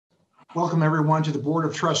Welcome everyone to the Board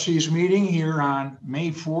of Trustees meeting here on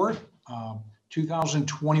May 4th,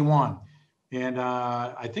 2021. And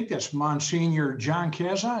I think that's Monsignor John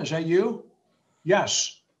Kaza. Is that you?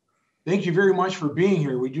 Yes. Thank you very much for being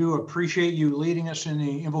here. We do appreciate you leading us in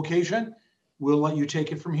the invocation. We'll let you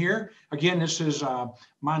take it from here. Again, this is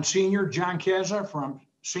Monsignor John Kaza from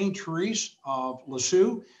St. Therese of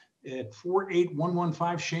Lisieux at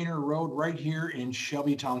 48115 Shaner Road right here in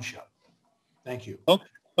Shelby Township. Thank you.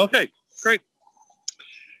 Okay, great.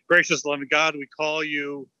 Gracious, loving God, we call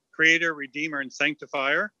you Creator, Redeemer, and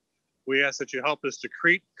Sanctifier. We ask that you help us to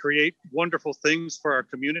create wonderful things for our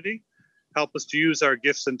community. Help us to use our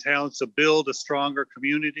gifts and talents to build a stronger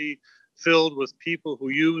community filled with people who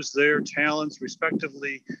use their talents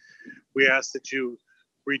respectively. We ask that you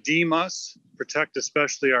redeem us, protect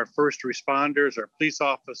especially our first responders, our police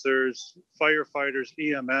officers, firefighters,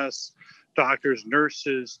 EMS, doctors,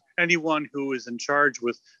 nurses, anyone who is in charge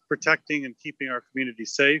with protecting and keeping our community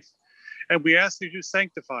safe. And we ask you to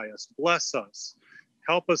sanctify us, bless us,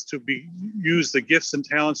 help us to use the gifts and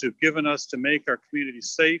talents you've given us to make our community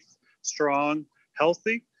safe, strong,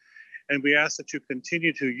 healthy. And we ask that you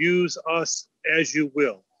continue to use us as you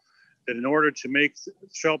will, that in order to make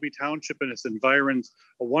Shelby Township and its environs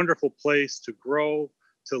a wonderful place to grow,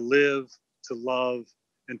 to live, to love,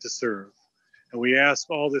 and to serve. And we ask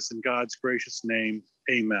all this in God's gracious name,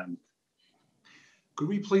 amen. Could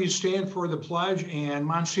we please stand for the pledge? And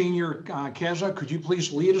Monsignor Kaza, could you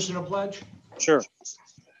please lead us in a pledge? Sure.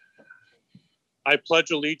 I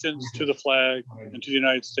pledge allegiance to the flag and to the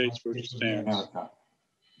United States for which it stands.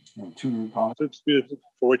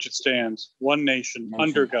 For which it stands, one nation,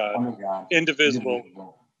 under God, indivisible,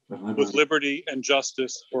 with liberty and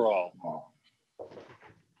justice for all.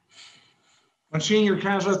 Monsignor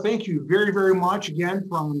Kaza, thank you very, very much again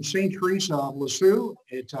from St. Teresa of Lisieux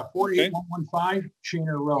at 48115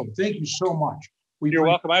 Shaner Road. Thank you so much. You're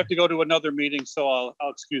welcome. I have to go to another meeting, so I'll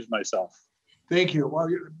excuse myself. Thank you. Well,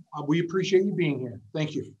 we appreciate you being here.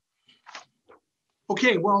 Thank you.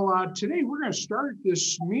 Okay, well, today we're going to start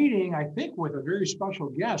this meeting, I think, with a very special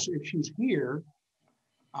guest, if she's here.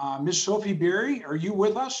 Miss Sophie Berry, are you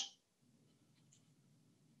with us?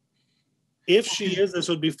 If she is, this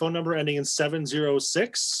would be phone number ending in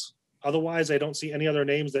 706. Otherwise, I don't see any other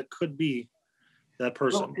names that could be that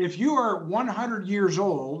person. Well, if you are 100 years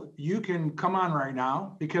old, you can come on right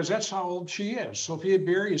now because that's how old she is. Sophia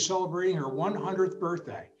Berry is celebrating her 100th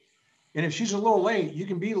birthday. And if she's a little late, you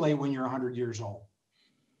can be late when you're 100 years old.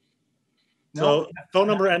 So phone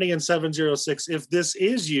number ending in 706. If this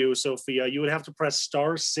is you, Sophia, you would have to press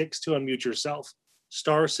 *6 to unmute yourself.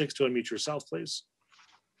 *6 to unmute yourself, please.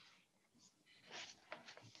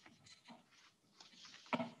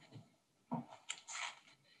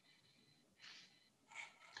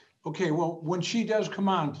 Okay, well, when she does come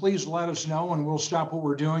on, please let us know and we'll stop what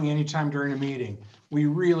we're doing anytime during the meeting. We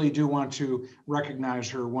really do want to recognize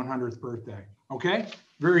her 100th birthday, okay?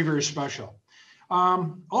 Very, very special.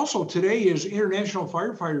 Also, today is International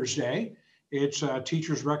Firefighters Day. It's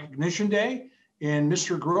Teachers Recognition Day. And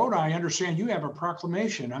Mr. Grote, I understand you have a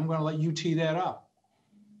proclamation. I'm going to let you tee that up.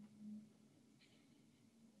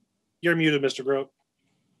 You're muted, Mr. Grote.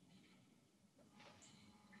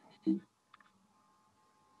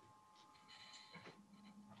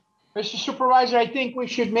 Mr. Supervisor, I think we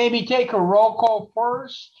should maybe take a roll call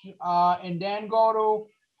first and then go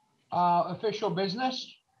to official business.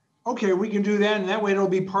 Okay, we can do that, and that way it'll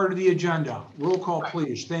be part of the agenda. Roll call,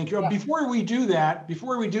 please. Thank you. Yeah. Before we do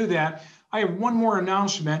that, I have one more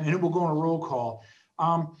announcement, and it will go on a roll call.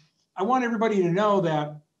 I want everybody to know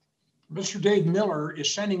that Mr. Dave Miller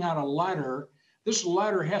is sending out a letter. This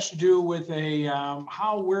letter has to do with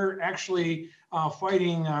how we're actually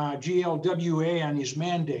fighting GLWA on these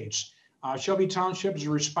mandates. Shelby Township is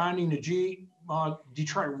responding to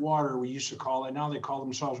Detroit Water, we used to call it. Now they call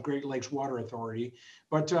themselves Great Lakes Water Authority.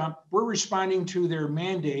 But we're responding to their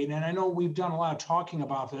mandate. And I know we've done a lot of talking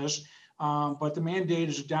about this, but the mandate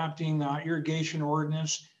is adopting irrigation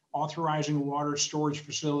ordinance, authorizing water storage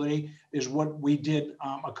facility is what we did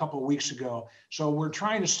a couple of weeks ago. So we're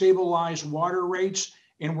trying to stabilize water rates,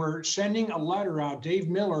 and we're sending a letter out. Dave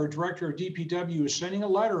Miller, Director of DPW, is sending a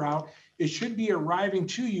letter out. It should be arriving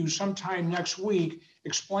to you sometime next week,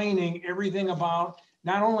 explaining everything about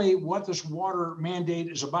not only what this water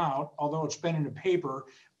mandate is about, although it's been in the paper,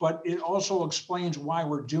 but it also explains why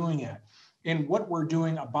we're doing it and what we're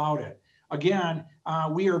doing about it. Again,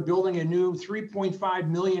 we are building a new 3.5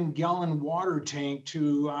 million gallon water tank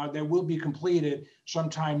that will be completed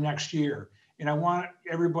sometime next year. And I want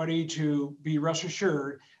everybody to be rest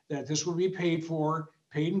assured that this will be paid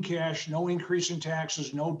in cash, no increase in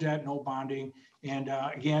taxes, no debt, no bonding. And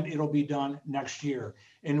again, it'll be done next year.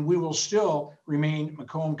 And we will still remain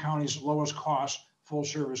Macomb County's lowest cost full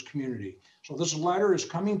service community. So this letter is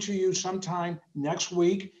coming to you sometime next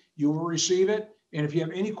week. You will receive it. And if you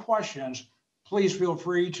have any questions, please feel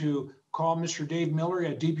free to call Mr. Dave Miller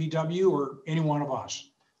at DPW or any one of us.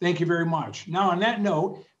 Thank you very much. Now, on that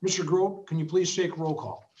note, Mr. Grote, can you please take roll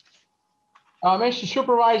call? Mr.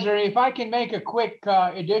 Supervisor, if I can make a quick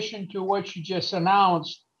addition to what you just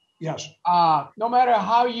announced. Yes. No matter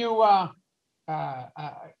how you,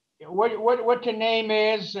 what the name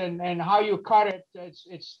is and how you cut it,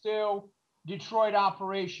 it's still Detroit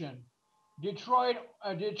operation. Detroit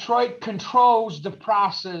controls the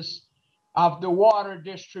process of the water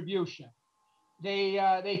distribution.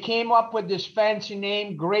 They came up with this fancy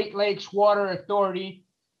name, Great Lakes Water Authority.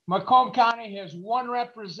 Macomb County has one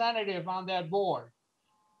representative on that board.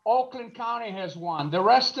 Oakland County has one. The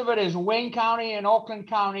rest of it is Wayne County and Oakland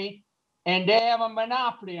County, and they have a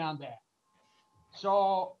monopoly on that.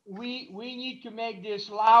 So we need to make this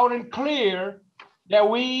loud and clear that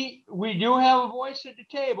we do have a voice at the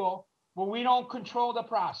table, but we don't control the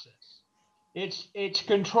process. It's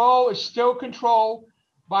still controlled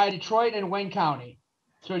by Detroit and Wayne County.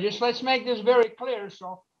 So just let's make this very clear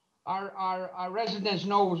so our residents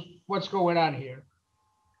know what's going on here.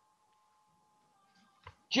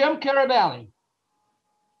 Jim Carabelli.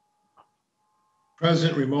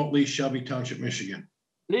 Present remotely, Shelby Township, Michigan.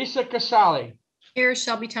 Lisa Casali. Here,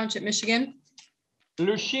 Shelby Township, Michigan.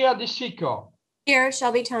 Lucia DeSico. Here,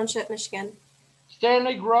 Shelby Township, Michigan.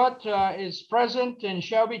 Stanley Grote is present in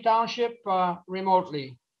Shelby Township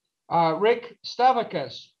remotely. Rick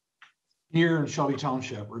Stavakis. Here in Shelby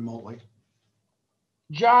Township, remotely.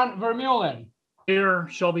 John Vermeulen. Here,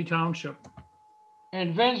 Shelby Township.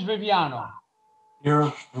 And Vince Viviano.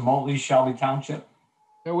 Here, remotely, Shelby Township.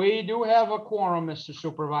 So we do have a quorum, Mr.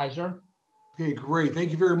 Supervisor. Okay, great.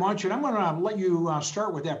 Thank you very much. And I'm going to let you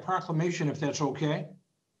start with that proclamation, if that's okay.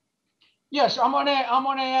 Yes, I'm gonna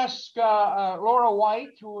ask Laura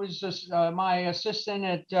White, who is my assistant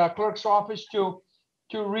at clerk's office, to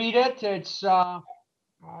read it. It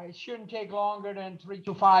shouldn't take longer than 3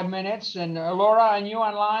 to 5 minutes. And Laura, are you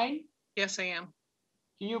online? Yes, I am.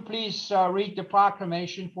 Can you please read the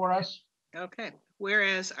proclamation for us? Okay.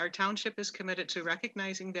 Whereas our township is committed to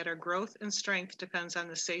recognizing that our growth and strength depends on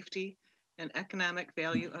the safety and economic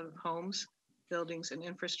value of homes, buildings, and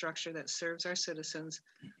infrastructure that serves our citizens,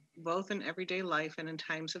 both in everyday life and in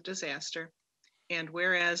times of disaster. And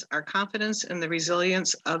whereas our confidence in the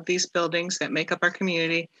resilience of these buildings that make up our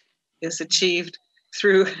community is achieved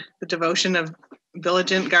through the devotion of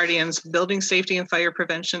diligent guardians, building safety and fire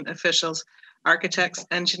prevention officials, architects,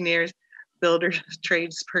 engineers, builders,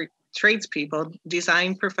 tradespeople,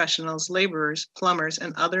 design professionals, laborers, plumbers,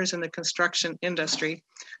 and others in the construction industry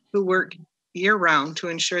who work year-round to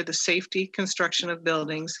ensure the safety construction of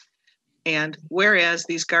buildings. And whereas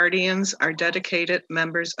these guardians are dedicated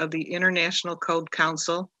members of the International Code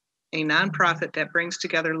Council, a nonprofit that brings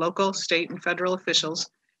together local, state, and federal officials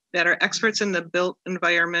that are experts in the built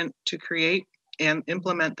environment to create and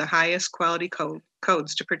implement the highest quality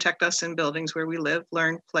codes to protect us in buildings where we live,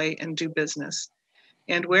 learn, play, and do business.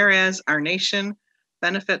 And whereas our nation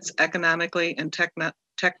benefits economically and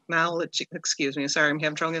technologically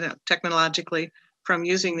from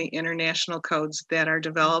using the international codes that are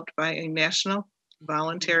developed by a national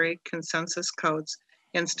voluntary consensus codes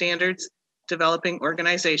and standards developing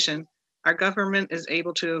organization, our government is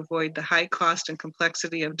able to avoid the high cost and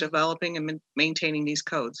complexity of developing and maintaining these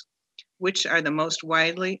codes, which are the most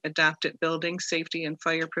widely adopted building safety and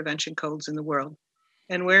fire prevention codes in the world.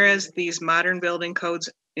 And whereas these modern building codes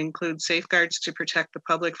include safeguards to protect the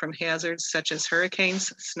public from hazards such as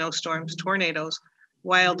hurricanes, snowstorms, tornadoes,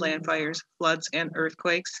 wildland fires, floods, and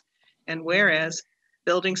earthquakes. And whereas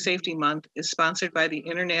Building Safety Month is sponsored by the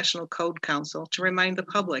International Code Council to remind the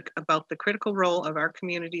public about the critical role of our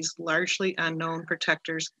community's largely unknown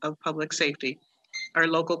protectors of public safety, our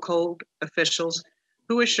local code officials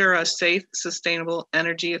who assure us safe, sustainable,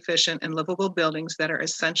 energy efficient, and livable buildings that are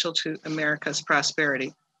essential to America's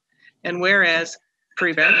prosperity. And whereas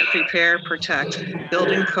prevent, prepare, protect,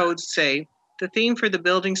 building codes save, the theme for the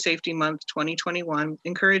Building Safety Month 2021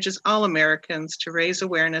 encourages all Americans to raise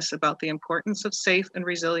awareness about the importance of safe and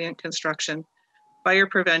resilient construction, fire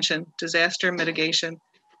prevention, disaster mitigation,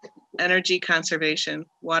 energy conservation,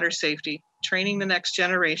 water safety, training the next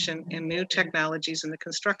generation in new technologies in the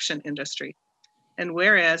construction industry. And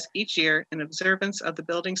whereas each year, in observance of the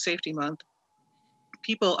Building Safety Month,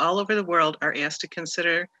 people all over the world are asked to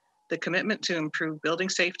consider the commitment to improve building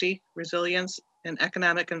safety, resilience, and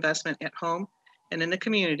economic investment at home and in the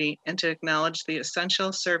community, and to acknowledge the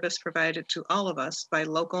essential service provided to all of us by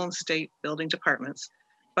local and state building departments,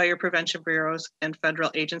 fire prevention bureaus, and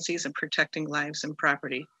federal agencies in protecting lives and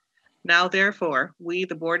property. Now, therefore, we,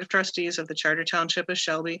 the Board of Trustees of the Charter Township of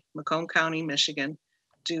Shelby, Macomb County, Michigan,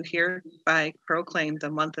 do hereby proclaim the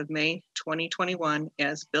month of May 2021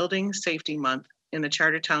 as Building Safety Month in the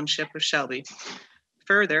Charter Township of Shelby.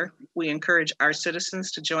 Further, we encourage our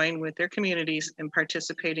citizens to join with their communities in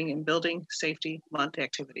participating in Building Safety Month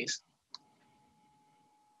activities.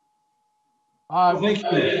 Thank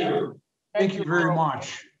you. Thank you very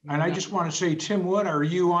much. And I just want to say, Tim Wood, are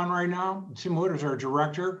you on right now? Tim Wood is our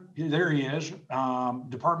director. There he is,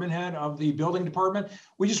 department head of the building department.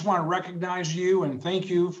 We just want to recognize you and thank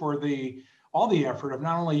you for all the effort of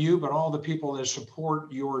not only you, but all the people that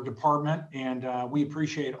support your department. And we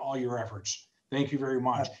appreciate all your efforts. Thank you very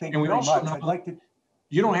much. Thank and you we very also much. know I'd like to.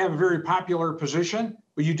 You don't have a very popular position,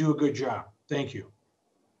 but you do a good job. Thank you.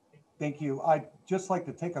 Thank you. I'd just like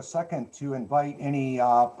to take a second to invite any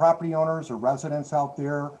property owners or residents out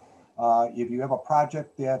there. If you have a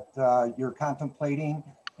project that you're contemplating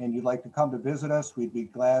and you'd like to come to visit us, we'd be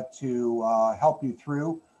glad to help you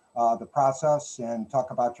through the process and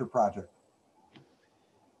talk about your project.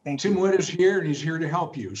 Thank you. Tim Wood is here and he's here to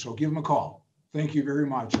help you. So give him a call. Thank you very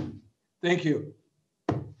much. Thank you.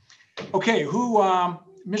 Okay,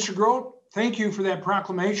 Mr. Grote, thank you for that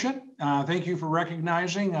proclamation. Thank you for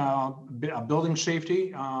recognizing a building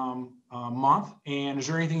safety month. And is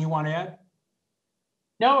there anything you want to add?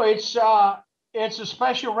 No, it's a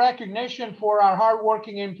special recognition for our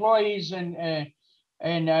hardworking employees, and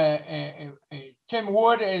Tim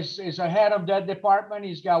Wood is ahead of that department.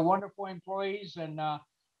 He's got wonderful employees, and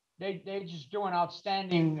they just doing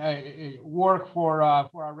outstanding work for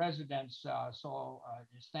our residents. So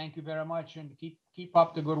just thank you very much, and keep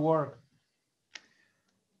up the good work.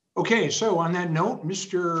 Okay, so on that note,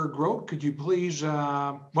 Mr. Grote, could you please, is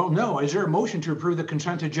there a motion to approve the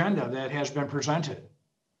consent agenda that has been presented?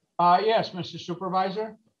 Yes, Mr.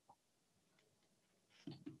 Supervisor.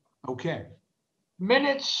 Okay.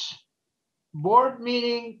 Minutes, board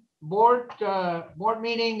meeting April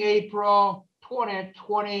 20th,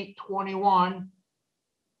 2021.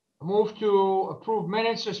 Move to approve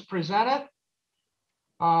minutes as presented.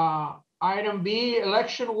 Item B,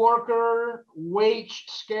 election worker wage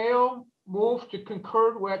scale. Move to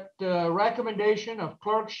concur with the recommendation of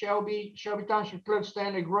Clerk Shelby Township Clerk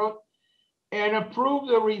Stanley Grote, and approve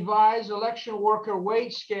the revised election worker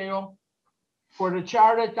wage scale for the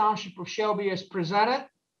Charter Township of Shelby as presented.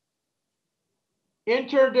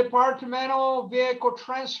 Interdepartmental vehicle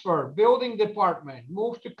transfer, building department.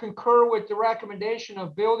 Move to concur with the recommendation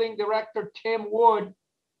of Building Director Tim Wood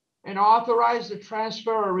and authorize the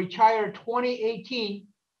transfer of a retired 2018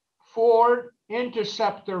 Ford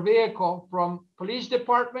Interceptor vehicle from police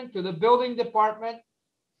department to the building department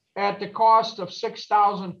at the cost of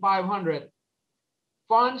 $6,500.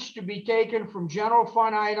 Funds to be taken from general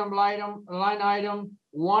fund line item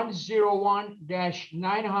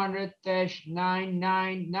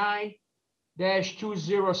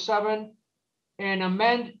 101-900-999-207 and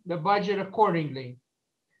amend the budget accordingly.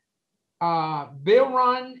 Bill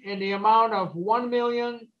run in the amount of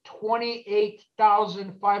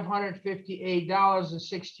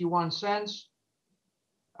 $1,028,558.61.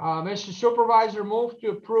 Mr. Supervisor, move to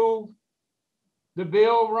approve the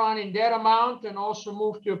bill run in that amount, and also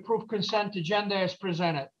move to approve consent agenda as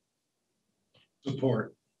presented.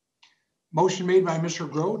 Support. Motion made by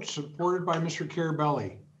Mr. Grote, supported by Mr.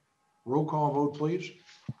 Carabelli. Roll call vote, please.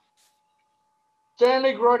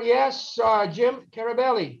 Stanley Grote, yes. Jim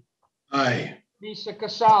Carabelli. Aye. Lisa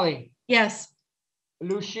Casali. Yes.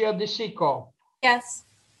 Lucia DeSico. Yes.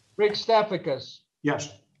 Rick Stefficus.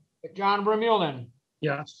 Yes. John Vermeulen.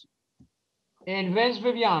 Yes. And Vince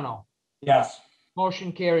Viviano. Yes.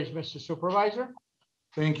 Motion carries, Mr. Supervisor.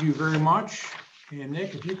 Thank you very much. And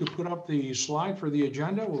Nick, if you could put up the slide for the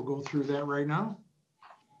agenda, we'll go through that right now.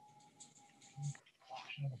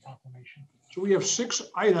 So we have 6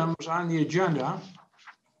 items on the agenda.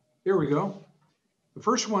 Here we go. The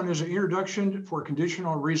first one is an introduction for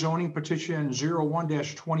conditional rezoning petition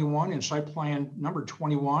 01-21 and site plan number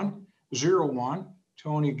 2101,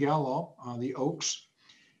 Tony Gallo, the Oaks.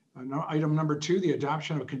 Item number 2, the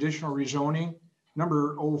adoption of conditional rezoning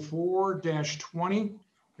number 04-20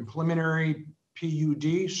 and preliminary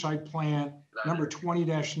PUD site plan number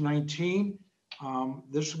 20-19.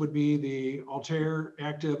 This would be the Altair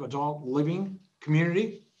Active Adult Living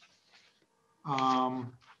Community.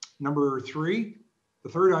 Number 3, the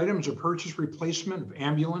third item is a purchase replacement of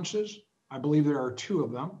ambulances. I believe there are 2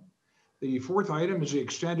 of them. The fourth item is the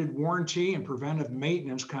extended warranty and preventive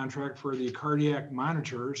maintenance contract for the cardiac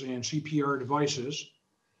monitors and CPR devices.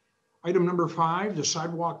 Item number 5, the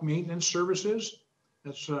sidewalk maintenance services.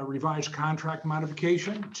 That's a revised contract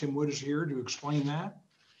modification. Tim Wood is here to explain that.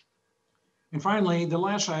 And finally, the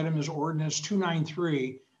last item is ordinance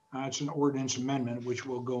 293. It's an ordinance amendment, which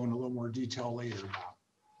we'll go in a little more detail later about.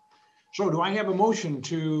 So do I have a motion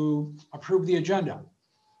to approve the agenda?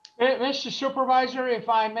 Mr. Supervisor, if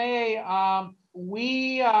I may,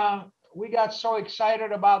 we got so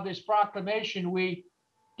excited about this proclamation, we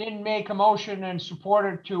didn't make a motion and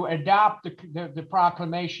supported to adopt the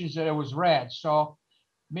proclamations that it was read. So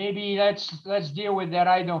maybe let's deal with that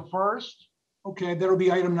item first. Okay, that'll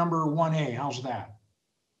be item number 1A. How's that?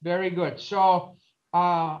 Very good. So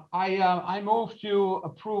I move to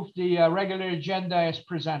approve the regular agenda as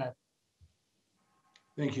presented.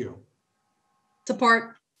 Thank you.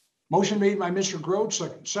 Support. Motion made by Mr. Grote,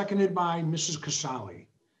 seconded by Mrs. Casali.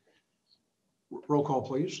 Roll call,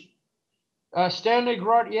 please. Stanley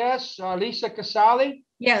Grote, yes. Lisa Casali?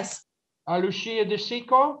 Yes. Lucia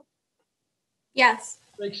DeSico? Yes.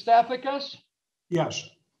 Rick Stefficus? Yes.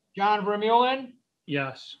 John Vermeulen?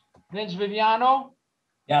 Yes. Vince Viviano?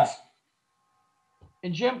 Yes.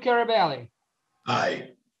 And Jim Carabelli?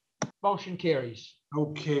 Aye. Motion carries.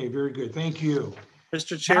 Okay, very good. Thank you.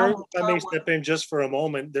 Mr. Chair, if I may step in just for a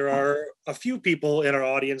moment, there are a few people in our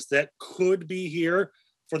audience that could be here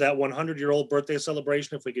for that 100-year-old birthday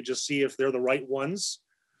celebration, if we could just see if they're the right ones.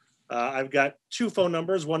 I've got 2 phone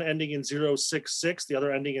numbers, one ending in 066, the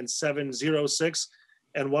other ending in 706,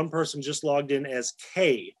 and one person just logged in as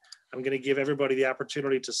K. I'm going to give everybody the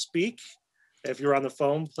opportunity to speak. If you're on the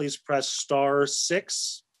phone, please press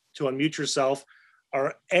 *6 to unmute yourself.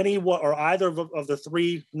 Are either of the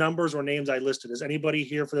 3 numbers or names I listed, is anybody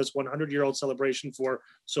here for this 100-year-old celebration for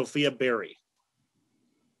Sophia Berry?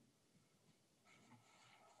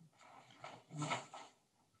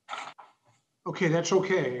 Okay, that's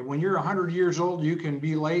okay. When you're 100 years old, you can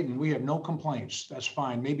be late and we have no complaints. That's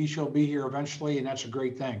fine. Maybe she'll be here eventually and that's a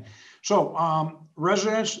great thing. So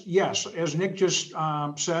residents, yes, as Nick just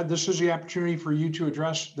said, this is the opportunity for you to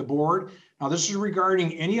address the board. Now, this is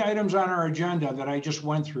regarding any items on our agenda that I just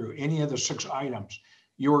went through, any of the 6 items.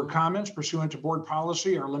 Your comments pursuant to board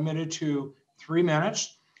policy are limited to 3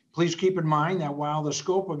 minutes. Please keep in mind that while the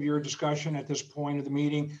scope of your discussion at this point of the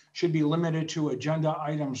meeting should be limited to agenda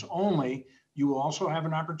items only, you will also have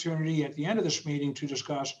an opportunity at the end of this meeting to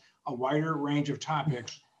discuss a wider range of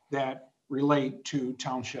topics that relate to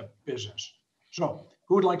township business. So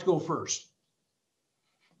who would like to go first?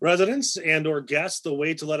 Residents and or guests, the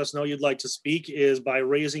way to let us know you'd like to speak is by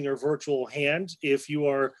raising your virtual hand. If you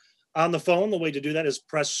are on the phone, the way to do that is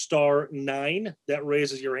press *9. That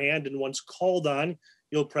raises your hand. And once called on,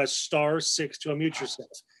 you'll press *6 to unmute yourself.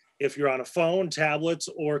 If you're on a phone, tablet,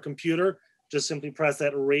 or computer, just simply press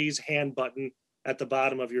that raise hand button at the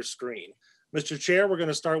bottom of your screen. Mr. Chair, we're going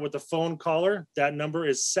to start with the phone caller. That number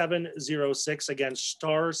is 706. Again,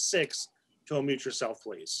 *6 to unmute yourself,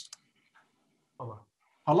 please.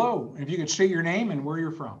 Hello, if you could state your name and where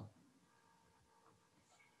you're from.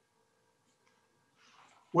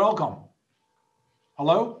 Welcome.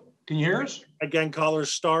 Hello, can you hear us? Again, caller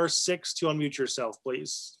 *6 to unmute yourself,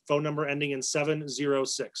 please. Phone number ending in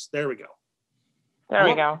 706. There we go. There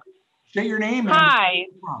we go. State your name. Hi.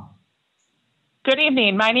 Good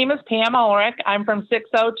evening. My name is Pam Ulrich. I'm from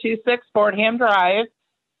 6026 Fordham Drive.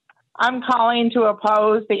 I'm calling to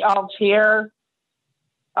oppose the all-tier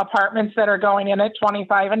apartments that are going in at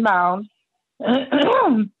 25 and Mound.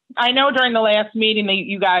 I know during the last meeting that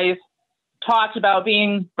you guys talked about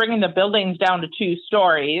bringing the buildings down to 2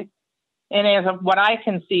 stories. And as of what I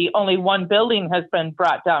can see, only 1 building has been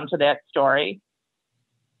brought down to that story.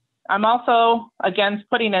 I'm also against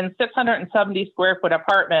putting in 670 square foot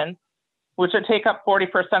apartments, which would take up 40%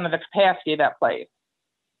 of the capacity of that place.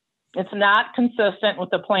 It's not consistent with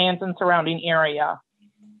the plans and surrounding area.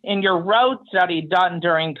 And your road study done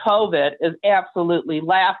during COVID is absolutely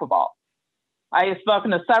laughable. I have spoken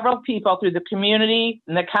to several people through the community,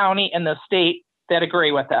 and the county, and the state that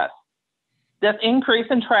agree with this. This increase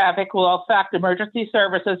in traffic will affect emergency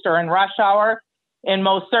services during rush hour and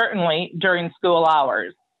most certainly during school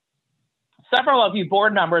hours. Several of you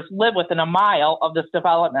board members live within a mile of this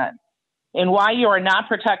development. And while you are not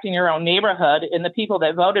protecting your own neighborhood and the people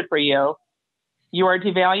that voted for you, you are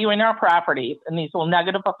devaluing our properties, and these will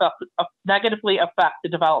negatively affect the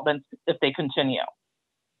developments if they continue.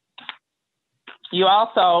 You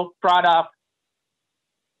also brought up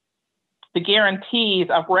the guarantees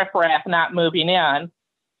of riffraff not moving in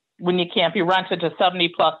when you can't be rented to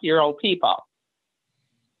 70-plus-year-old people.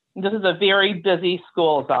 This is a very busy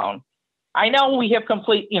school zone. I know we have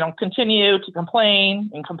continued to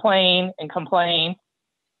complain and complain and complain.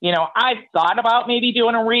 I've thought about maybe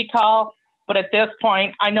doing a recall, but at this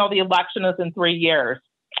point, I know the election is in 3 years.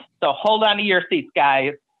 So hold on to your seats,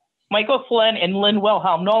 guys. Michael Flynn and Lynn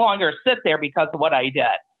Wilhelm no longer sit there because of what I did.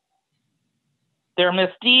 Their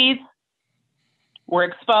misdeeds were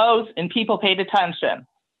exposed and people paid attention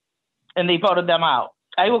and they voted them out.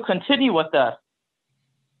 I will continue with this.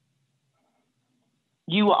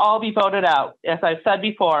 You will all be voted out. As I've said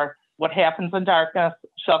before, what happens in darkness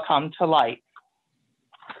shall come to light.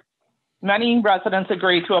 Many residents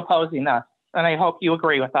agree to opposing this, and I hope you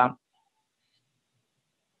agree with them.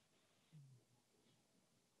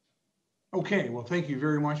 Okay, well, thank you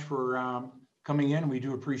very much for coming in. We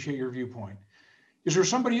do appreciate your viewpoint. Is there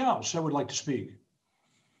somebody else that would like to speak?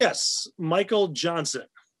 Yes, Michael Johnson.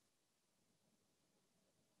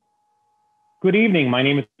 Good evening. My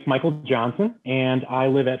name is Michael Johnson, and I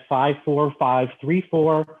live at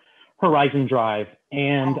 54534 Horizon Drive.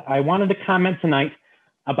 And I wanted to comment tonight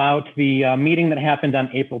about the meeting that happened on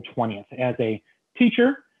April 20th. As a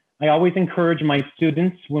teacher, I always encourage my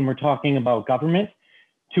students when we're talking about government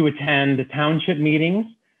to attend the township meetings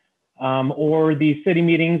or the city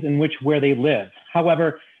meetings where they live.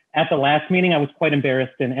 However, at the last meeting, I was quite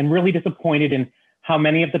embarrassed and really disappointed in how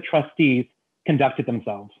many of the trustees conducted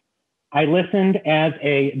themselves. I listened as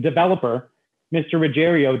a developer. Mr.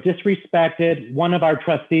 Ruggiero disrespected one of our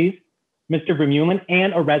trustees, Mr. Vermeulen,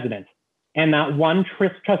 and a resident. And not one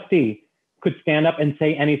trustee could stand up and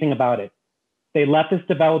say anything about it. They let this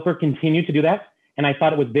developer continue to do that, and I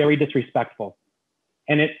thought it was very disrespectful.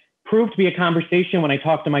 And it proved to be a conversation when I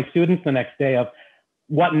talked to my students the next day of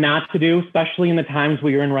what not to do, especially in the times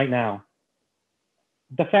we are in right now.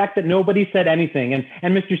 The fact that nobody said anything, and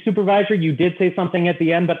Mr. Supervisor, you did say something at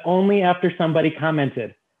the end, but only after somebody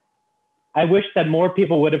commented. I wish that more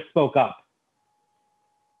people would have spoke up.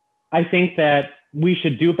 I think that we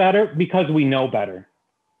should do better because we know better.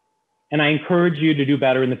 And I encourage you to do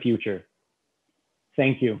better in the future.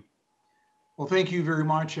 Thank you. Well, thank you very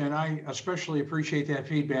much. And I especially appreciate that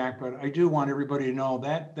feedback, but I do want everybody to know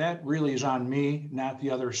that that really is on me, not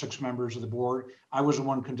the other 6 members of the board. I was the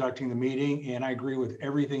one conducting the meeting, and I agree with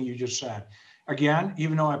everything you just said. Again,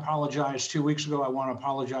 even though I apologized 2 weeks ago, I want to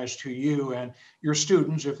apologize to you and your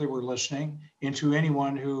students, if they were listening, and to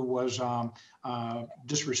anyone who was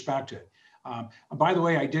disrespected. By the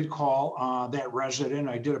way, I did call that resident.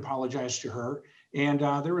 I did apologize to her. And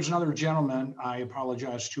there was another gentleman I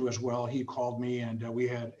apologized to as well. He called me and we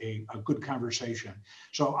had a good conversation.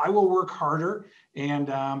 So I will work harder, and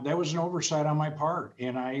that was an oversight on my part.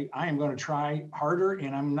 And I am going to try harder,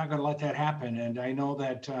 and I'm not going to let that happen. And I know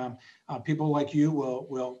that people like you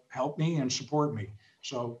will help me and support me.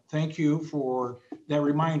 So thank you for that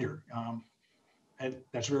reminder.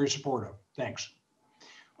 That's very supportive. Thanks.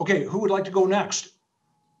 Okay, who would like to go next?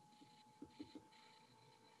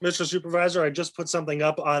 Mr. Supervisor, I just put something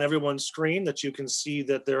up on everyone's screen that you can see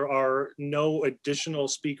that there are no additional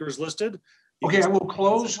speakers listed. Okay, I will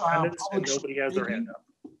close. Nobody has their hand up.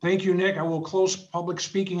 Thank you, Nick. I will close public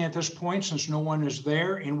speaking at this point since no one is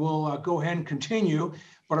there, and we'll go ahead and continue.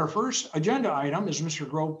 But our first agenda item, as Mr.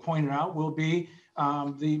 Grove pointed out, will be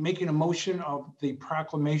making a motion of the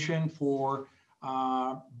proclamation for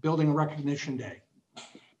Building Recognition Day.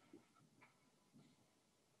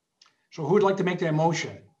 So who would like to make that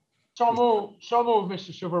motion? So move,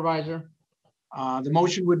 Mr. Supervisor. The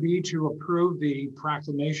motion would be to approve the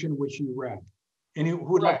proclamation which you read. Who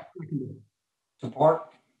would like to second it? Support.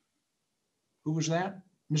 Who was that?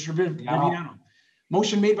 Mr. Viviano.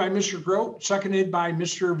 Motion made by Mr. Grote, seconded by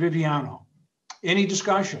Mr. Viviano. Any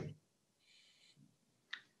discussion?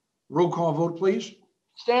 Roll call vote, please.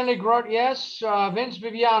 Stanley Grote, yes. Vince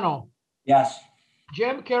Viviano. Yes.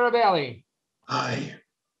 Jim Carabelli. Aye.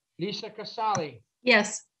 Lisa Casali.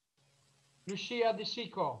 Yes. Lucia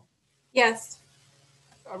DeSico. Yes.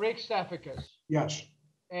 Rick Stefficus. Yes.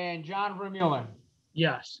 And John Vermeulen.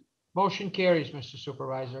 Yes. Motion carries, Mr.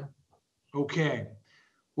 Supervisor. Okay.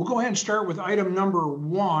 We'll go ahead and start with item number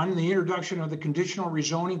 1, the introduction of the conditional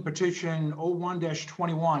rezoning petition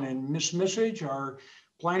 01-21. And Ms. Missage, our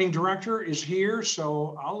planning director, is here.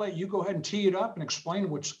 So I'll let you go ahead and tee it up and explain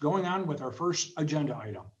what's going on with our first agenda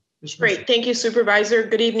item. Great. Thank you, Supervisor.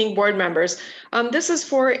 Good evening, board members. This is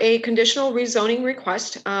for a conditional rezoning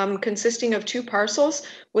request consisting of 2 parcels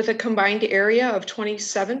with a combined area of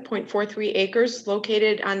 27.43 acres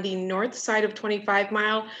located on the north side of 25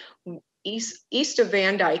 Mile east of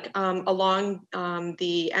Van Dyke along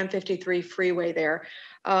the M53 freeway there.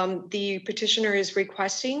 The petitioner is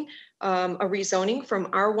requesting a rezoning from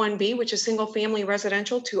R1B, which is single family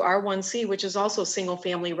residential, to R1C, which is also single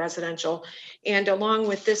family residential. And along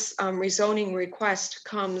with this rezoning request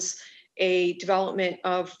comes a development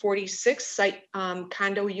of 46 site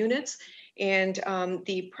condo units. And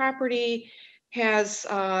the property has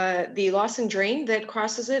the Lawson Drain that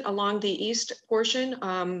crosses it along the east portion,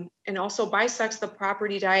 and also bisects the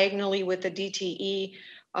property diagonally with the DTE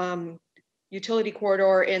utility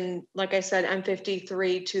corridor, and like I said,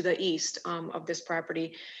 M53 to the east of this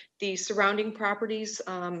property. The surrounding properties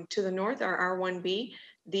to the north are R1B.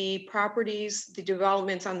 The properties, the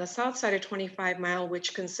developments on the south side of 25 Mile,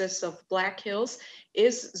 which consists of Black Hills,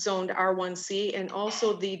 is zoned R1C, and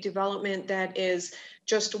also the development that is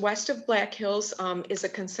just west of Black Hills is a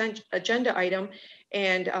consent agenda item,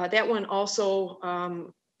 and that one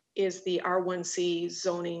also is the R1C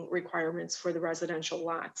zoning requirements for the residential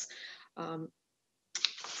lots.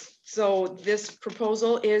 So this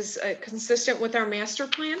proposal is consistent with our master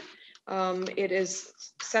plan. It is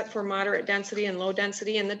set for moderate density and low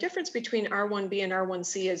density, and the difference between R1B and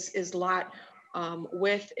R1C is lot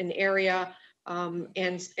width and area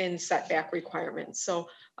and setback requirements. So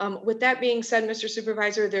with that being said, Mr.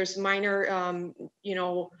 Supervisor, there's minor,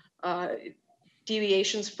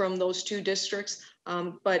 deviations from those two districts,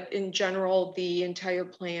 but in general, the entire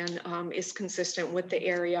plan is consistent with the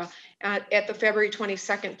area. At the February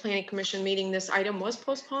 22nd Planning Commission meeting, this item was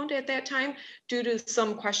postponed at that time due to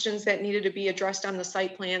some questions that needed to be addressed on the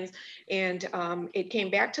site plans, and it came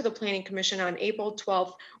back to the Planning Commission on April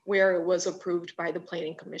 12th, where it was approved by the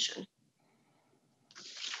Planning Commission.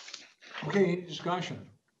 Okay, any discussion?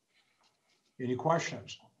 Any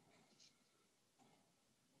questions?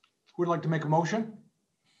 Who would like to make a motion?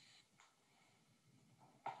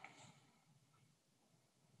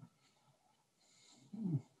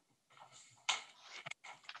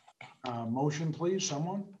 Motion, please,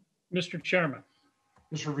 someone? Mr. Chairman.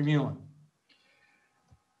 Mr. Vermeulen.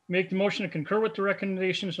 Make the motion to concur with the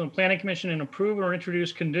recommendations of the Planning Commission and approve or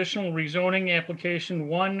introduce conditional rezoning application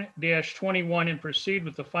 1-21 and proceed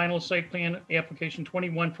with the final site plan application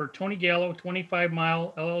 21 for Tony Gallo 25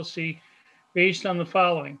 Mile LLC based on the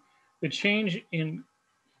following. The change in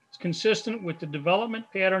is consistent with the development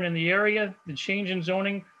pattern in the area. The change in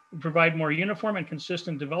zoning will provide more uniform and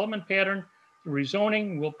consistent development pattern. The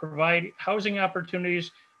rezoning will provide housing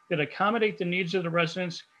opportunities that accommodate the needs of the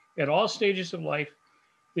residents at all stages of life.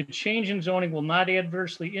 The change in zoning will not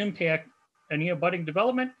adversely impact any abutting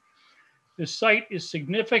development. The site is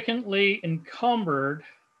significantly encumbered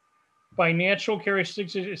by natural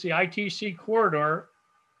characteristics as the ITC corridor,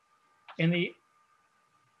 and the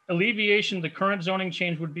alleviation of the current zoning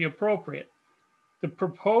change would be appropriate. The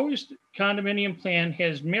proposed condominium plan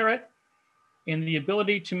has merit and the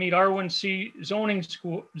ability to meet R1C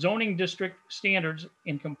zoning district standards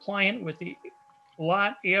and compliant with the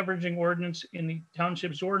lot averaging ordinance in the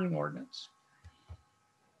township zoning ordinance.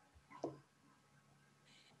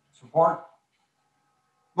 Support.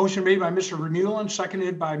 Motion made by Mr. Vermeulen,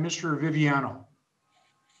 seconded by Mr. Viviano.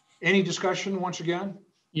 Any discussion once again?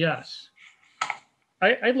 Yes.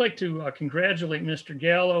 I'd like to congratulate Mr.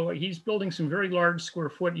 Gallo. He's building some very large square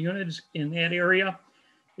foot units in that area.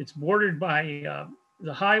 It's bordered by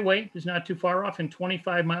the highway. It's not too far off in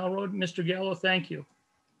 25 Mile Road. Mr. Gallo, thank you.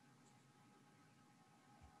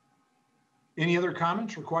 Any other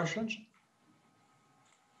comments or questions?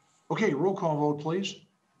 Okay, roll call vote, please.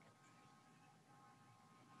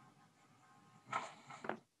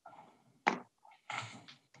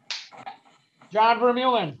 John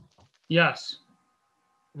Vermeulen. Yes.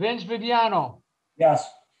 Vince Viviano. Yes.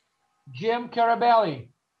 Jim Carabelli.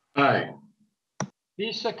 Aye.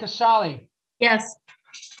 Lisa Casali. Yes.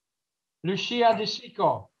 Lucia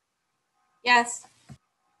DeSico. Yes.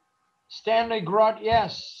 Stanley Grunt,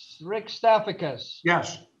 yes. Rick Staffikas.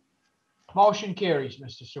 Yes. Motion carries,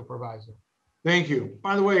 Mr. Supervisor. Thank you.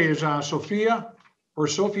 By the way, is Sophia or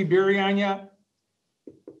Sophie Berry on yet?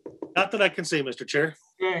 Not that I can see, Mr. Chair.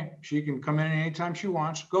 Okay, she can come in anytime she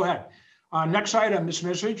wants. Go ahead. Next item, Ms.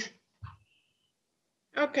 Message.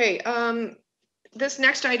 Okay, this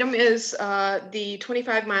next item is the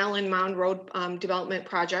 25 Mile and Mound Road development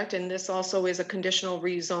project, and this also is a conditional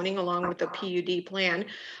rezoning along with the PUD plan.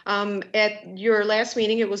 At your last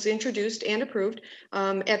meeting, it was introduced and approved.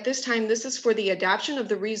 At this time, this is for the adoption of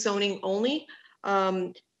the rezoning only.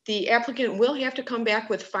 The applicant will have to come back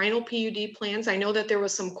with final PUD plans. I know that there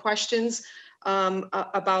was some questions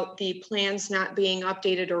about the plans not being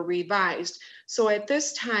updated or revised. So at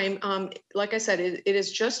this time, like I said, it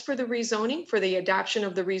is just for the rezoning, for the adoption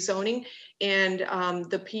of the rezoning, and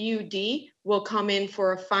the PUD will come in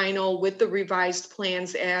for a final with the revised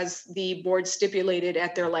plans as the board stipulated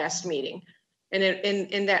at their last meeting. And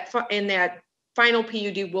in that final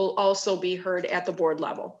PUD will also be heard at the board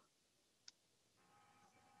level.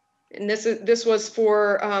 And this was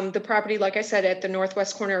for the property, like I said, at the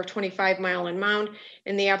northwest corner of 25 Mile and Mound.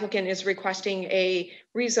 And the applicant is requesting a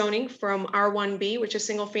rezoning from R1B, which is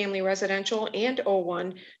single family residential, and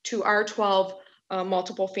O1 to R12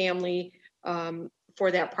 multiple family for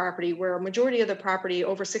that property, where a majority of the property,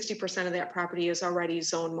 over 60% of that property, is already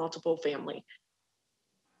zoned multiple family.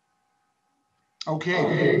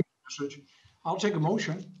 Okay, I'll take a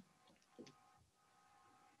motion.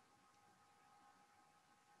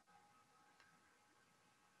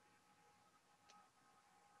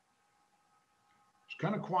 It's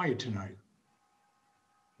kind of quiet tonight.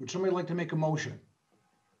 Would somebody like to make a motion?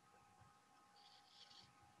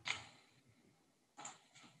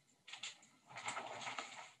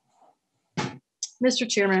 Mr.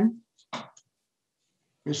 Chairman.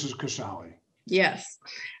 Mrs. Casali. Yes.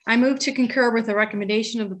 I move to concur with the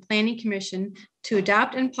recommendation of the Planning Commission to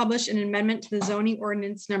adopt and publish an amendment to the zoning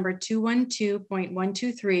ordinance number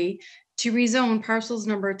 212.123 to rezone parcels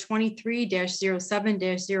number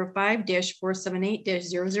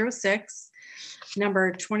 23-07-05-478-006,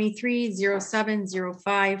 number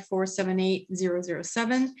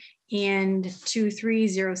 23-07-05-478-007, and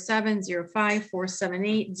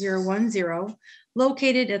 23-07-05-478-010,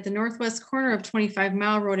 located at the northwest corner of 25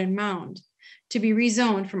 Mile Road and Mound, to be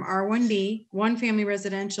rezoned from R1B, one family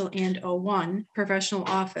residential, and O1 professional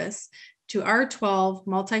office to R12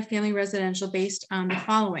 multifamily residential based on the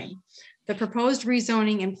following. The proposed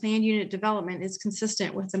rezoning and planned unit development is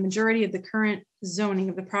consistent with the majority of the current zoning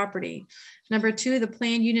of the property. Number two, the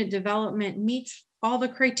planned unit development meets all the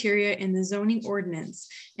criteria in the zoning ordinance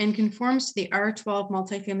and conforms to the R12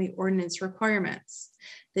 multifamily ordinance requirements.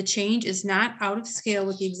 The change is not out of scale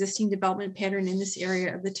with the existing development pattern in this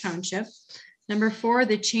area of the township. Number four,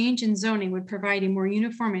 the change in zoning would provide a more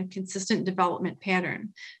uniform and consistent development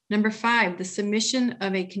pattern. Number five, the submission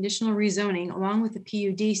of a conditional rezoning along with the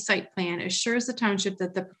PUD site plan assures the township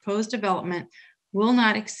that the proposed development will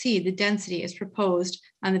not exceed the density as proposed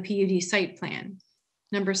on the PUD site plan.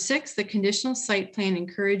 Number six, the conditional site plan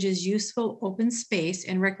encourages useful open space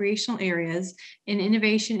and recreational areas and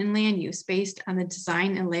innovation in land use based on the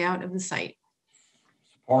design and layout of the site.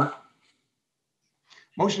 Support.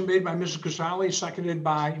 Motion made by Mrs. Casali, seconded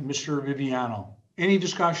by Mr. Viviano. Any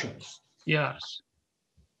discussions? Yes.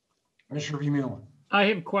 Mr. Viviano. I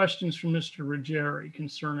have questions for Mr. Ruggieri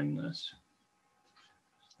concerning this.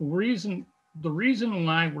 The reason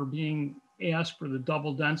why we're being asked for the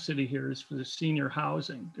double density here is for the senior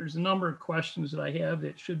housing. There's a number of questions that I have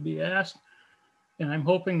that should be asked, and I'm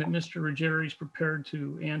hoping that Mr. Ruggieri is prepared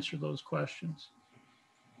to answer those questions.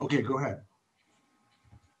 Okay, go ahead.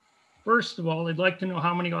 First of all, I'd like to know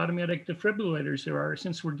how many automatic defibrillators there are,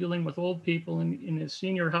 since we're dealing with old people in a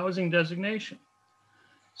senior housing designation.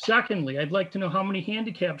 Secondly, I'd like to know how many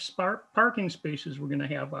handicapped parking spaces we're going to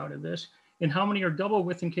have out of this, and how many are double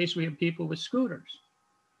width in case we have people with scooters.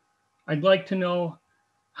 I'd like to know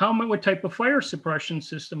what type of fire suppression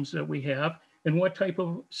systems that we have, and what type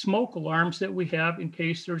of smoke alarms that we have in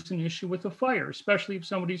case there's an issue with a fire, especially if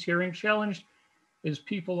somebody's hearing challenged, as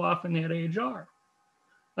people often that age are.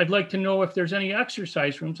 I'd like to know if there's any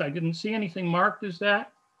exercise rooms. I didn't see anything marked as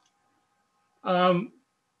that. I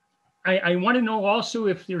want to know also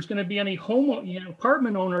if there's going to be any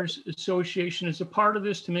apartment owners association as a part of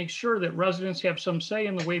this to make sure that residents have some say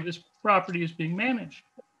in the way this property is being managed.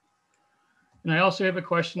 And I also have a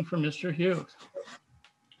question for Mr. Hughes.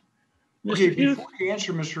 Okay, before you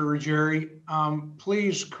answer, Mr. Ruggieri,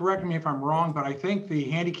 please correct me if I'm wrong, but I think the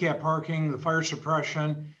handicap parking, the fire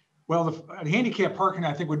suppression, well, the handicap parking,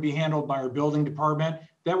 I think, would be handled by our building department.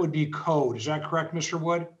 That would be code. Is that correct, Mr.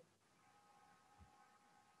 Wood?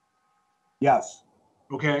 Yes.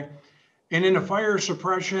 Okay. And then the fire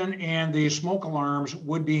suppression and the smoke alarms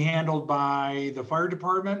would be handled by the fire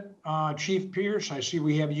department. Chief Pierce, I see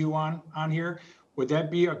we have you on here. Would that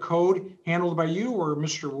be a code handled by you or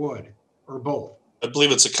Mr. Wood, or both? I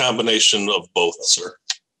believe it's a combination of both, sir.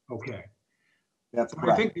 Okay. That's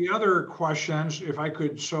correct. I think the other questions, if I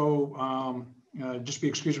could just be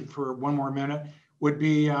excused for one more minute, would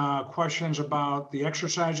be questions about the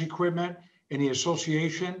exercise equipment and the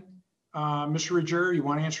association. Mr. Ruggieri, you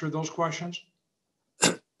want to answer those questions?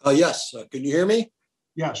 Yes. Can you hear me?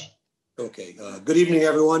 Yes. Okay. Good evening,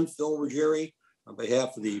 everyone. Phil Ruggieri, on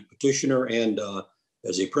behalf of the petitioner and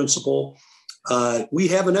as a principal. We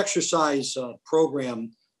have an exercise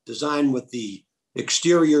program designed with the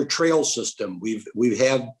exterior trail system. We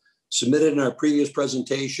have submitted in our previous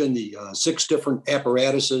presentation the 6 different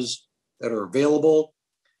apparatuses that are available,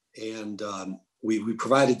 and we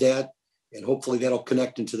provided that, and hopefully that'll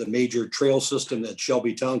connect into the major trail system that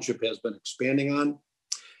Shelby Township has been expanding on.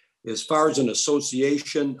 As far as an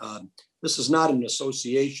association, this is not an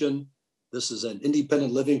association. This is an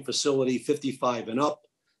independent living facility, 55 and up.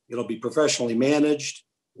 It'll be professionally managed.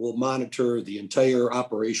 We'll monitor the entire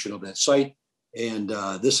operation of that site. And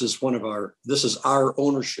this is our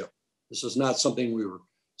ownership. This is not something we were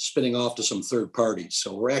spinning off to some third party.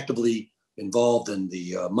 So we're actively involved in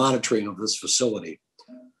the monitoring of this facility.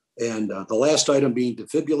 And the last item being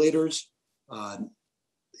defibrillators.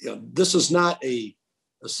 This is not a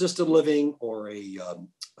assisted living or a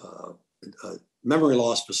memory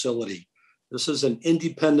loss facility. This is an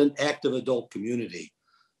independent active adult community.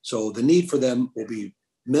 So the need for them will be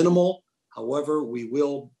minimal. However, we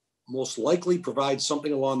will most likely provide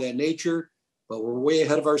something along that nature, but we're way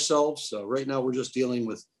ahead of ourselves. So right now we're just dealing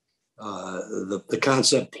with the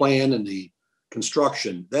concept plan and the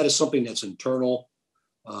construction. That is something that's internal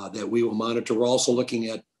that we will monitor. We're also looking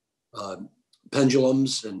at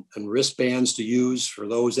pendulums and wristbands to use for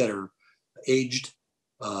those that are aged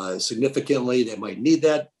significantly that might need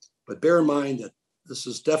that. But bear in mind that this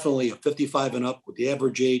is definitely a 55 and up with the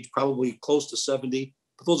average age, probably close to 70,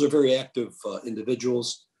 but those are very active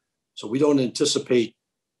individuals. So we don't anticipate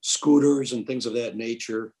scooters and things of that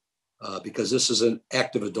nature because this is an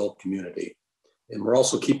active adult community. And we're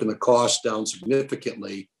also keeping the cost down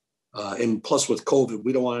significantly. And plus with COVID,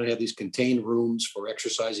 we don't want to have these contained rooms for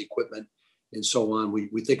exercise equipment and so on.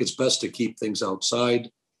 We think it's best to keep things outside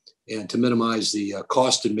and to minimize the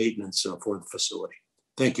cost and maintenance for the facility.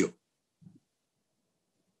 Thank you.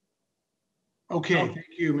 Okay, thank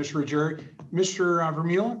you, Mr. Ruggieri. Mr.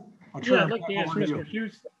 Vermeulen? Yeah, I'd like to ask Mr.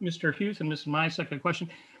 Hughes and Mrs. Mysek a question.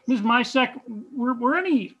 Ms. Mysek, were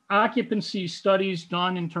any occupancy studies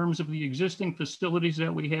done in terms of the existing facilities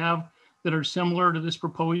that we have that are similar to this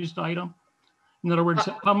proposed item? In other words,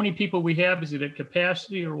 how many people we have? Is it at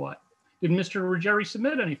capacity or what? Did Mr. Ruggieri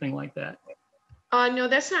submit anything like that? No,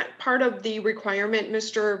 that's not part of the requirement,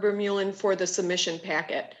 Mr. Vermeulen, for the submission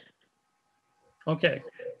packet. Okay,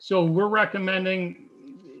 so we're recommending,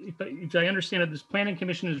 if I understand it, this planning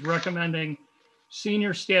commission is recommending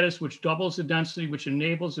senior status, which doubles the density, which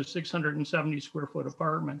enables the 670 square foot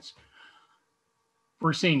apartments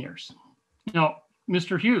for seniors. Now,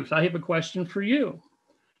 Mr. Hughes, I have a question for you.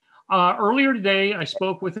 Earlier today, I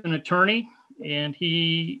spoke with an attorney, and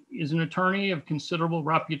he is an attorney of considerable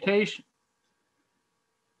reputation.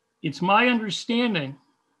 It's my understanding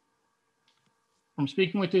from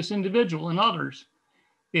speaking with this individual and others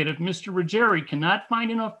that if Mr. Ruggieri cannot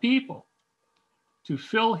find enough people to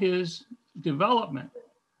fill his development,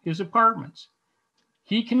 his apartments,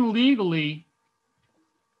 he can legally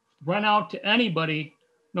rent out to anybody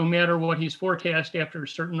no matter what he's forecast after a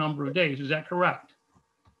certain number of days. Is that correct?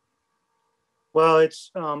 Well,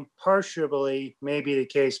 it's partially maybe the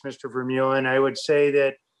case, Mr. Vermeulen. I would say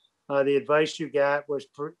that the advice you got was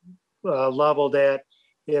leveled at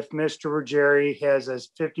if Mr. Ruggieri has a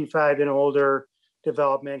 55 and older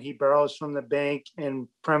development, he borrows from the bank and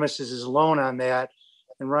premises his loan on that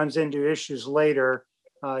and runs into issues later,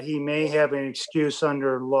 he may have an excuse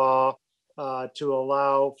under law to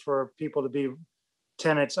allow for people to be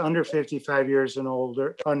tenants under 55 years and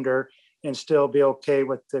older and still be okay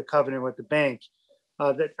with the covenant with the bank.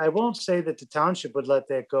 That I won't say that the township would let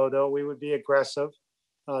that go, though. We would be aggressive.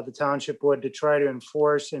 The township would to try to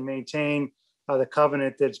enforce and maintain the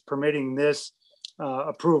covenant that's permitting this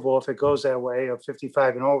approval, if it goes that way, of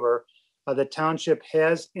 55 and over. The township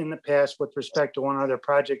has in the past, with respect to one other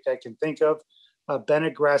project I can think of, been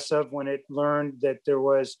aggressive when it learned that there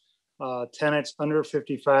was tenants under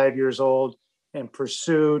 55 years old and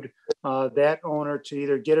pursued that owner to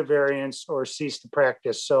either get a variance or cease the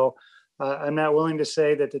practice. So I'm not willing to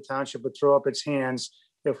say that the township would throw up its hands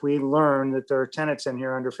if we learn that there are tenants in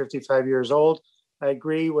here under 55 years old. I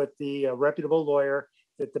agree with the reputable lawyer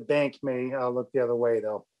that the bank may look the other way,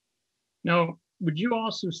 though. Now, would you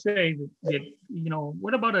also say that,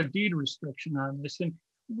 what about a deed restriction on this? And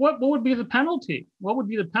what would be the penalty? What would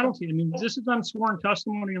be the penalty? I mean, this is unsworn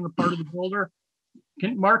testimony on the part of the builder.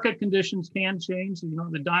 Market conditions can change.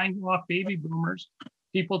 The dying off baby boomers,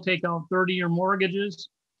 people take out 30-year mortgages.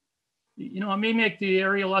 It may make the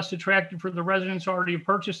area less attractive for the residents who already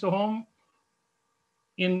purchased a home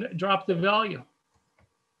and drop the value.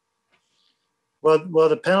 Well,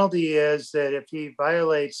 the penalty is that if he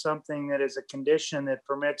violates something that is a condition that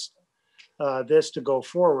permits this to go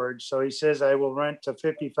forward. So he says, I will rent to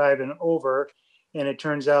 55 and over, and it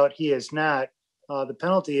turns out he is not. The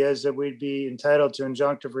penalty is that we'd be entitled to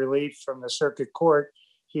injunctive relief from the circuit court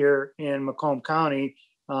here in Macomb County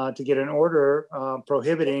to get an order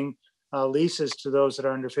prohibiting leases to those that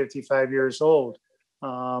are under 55 years old.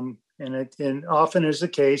 And often is the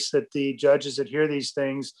case that the judges that hear these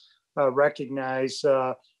things recognize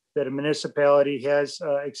that a municipality has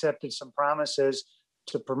accepted some promises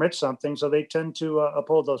to permit something, so they tend to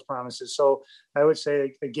uphold those promises. So I would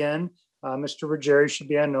say, again, Mr. Ruggieri should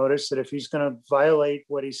be on notice that if he's going to violate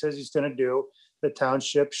what he says he's going to do, the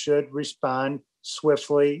township should respond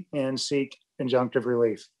swiftly and seek injunctive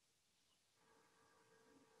relief.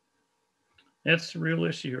 That's the real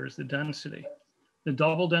issue here, is the density. The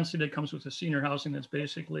double density that comes with the senior housing that's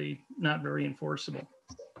basically not very enforceable.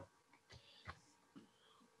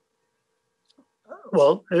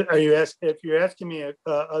 Well, if you're asking me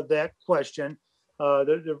that question,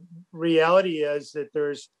 the reality is that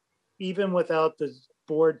there's, even without the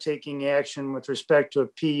board taking action with respect to a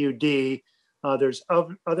PUD, there's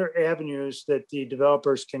other avenues that the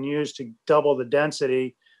developers can use to double the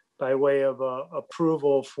density by way of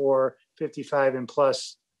approval for 55 and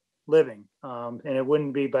plus living. And it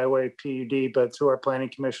wouldn't be by way of PUD, but through our planning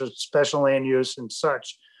commission, special land use and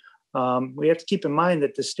such. We have to keep in mind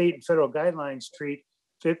that the state and federal guidelines treat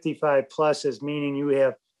 55 plus as meaning you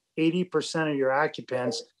have 80% of your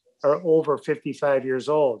occupants are over 55 years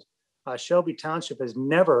old. Shelby Township has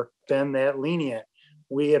never been that lenient.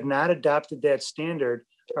 We have not adopted that standard.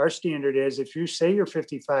 Our standard is if you say you're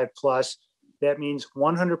 55 plus, that means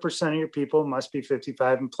 100% of your people must be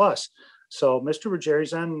 55 and plus. So Mr.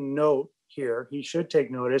 Ruggieri's on note here. He should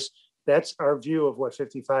take notice. That's our view of what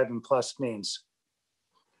 55 and plus means.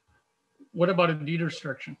 What about a deed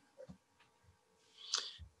restriction?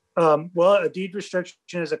 Well, a deed restriction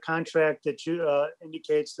is a contract that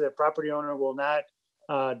indicates that a property owner will not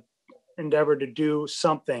endeavor to do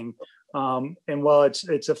something. And while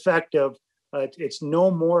it's effective, it's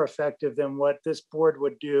no more effective than what this board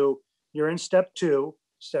would do. You're in step 2.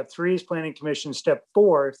 Step 3 is planning commission. Step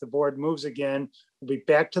 4, if the board moves again, will be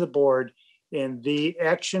back to the board. And the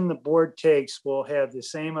action the board takes will have the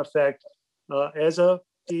same effect as a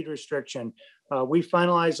deed restriction. We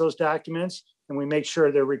finalize those documents and we make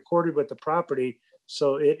sure they're recorded with the property.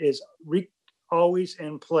 So it is always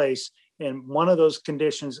in place. And one of those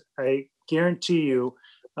conditions, I guarantee you,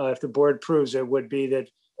 if the board approves it, would be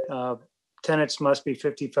that tenants must be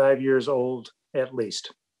 55 years old at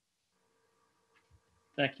least.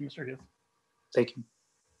 Thank you, Mr. Hill. Thank you.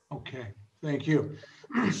 Okay, thank you.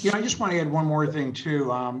 Yeah, I just want to add one more thing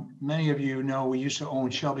too. Many of you know we used to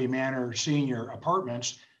own Shelby Manor senior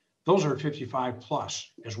apartments. Those are 55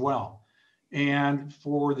 plus as well. And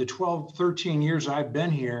for the 12, 13 years I've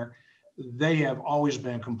been here, they have always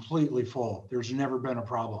been completely full. There's never been a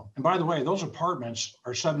problem. And by the way, those apartments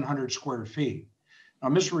are 700 square feet. Now,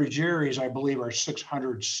 Mr. Ruggieri's, I believe, are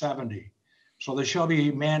 670. So the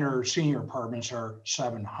Shelby Manor senior apartments are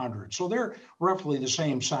 700. So they're roughly the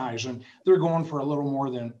same size, and they're going for a little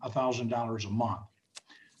more than $1,000 a month.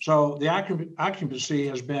 So the occupancy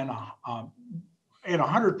has been at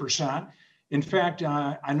 100%. In fact,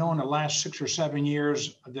 I know in the last 6 or 7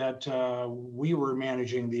 years that we were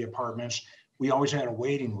managing the apartments, we always had a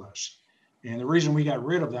waiting list. And the reason we got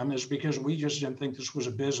rid of them is because we just didn't think this was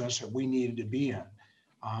a business that we needed to be in.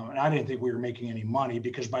 And I didn't think we were making any money,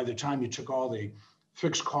 because by the time you took all the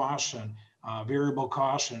fixed costs and variable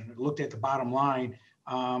costs and looked at the bottom line,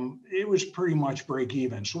 it was pretty much break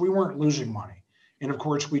even. So we weren't losing money. And of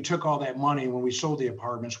course, we took all that money when we sold the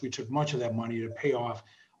apartments. We took much of that money to pay off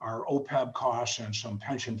our OPEB costs and some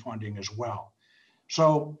pension funding as well.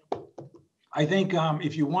 So I think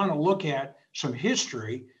if you want to look at some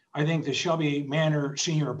history, I think the Shelby Manor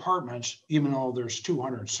senior apartments, even though there's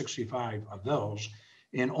 265 of those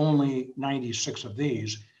and only 96 of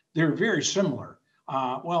these, they're very similar.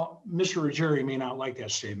 Well, Mr. Ruggieri may not like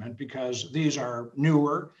that statement because these are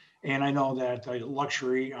newer, and I know that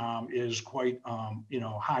luxury is quite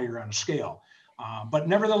higher on a scale. But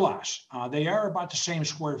nevertheless, they are about the same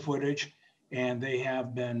square footage, and they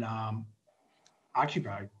have been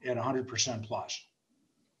occupied at 100% plus.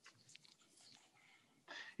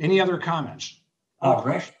 Any other comments?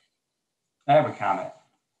 Rick, I have a comment.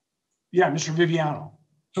 Yeah, Mr. Viviano.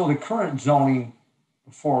 So the current zoning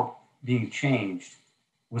before being changed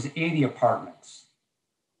was 80 apartments,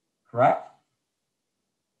 correct?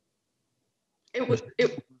 It was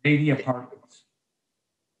 80 apartments.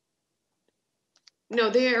 No,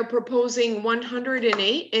 they are proposing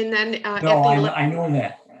 108 and then. No, I know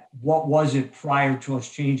that. What was it prior to us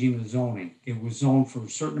changing the zoning? It was zoned for a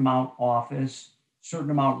certain amount office,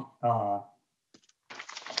 certain amount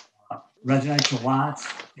residential lots.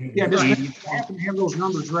 Yeah, I happen to have those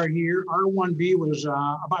numbers right here. R1B was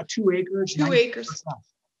about 2 acres. 2 acres.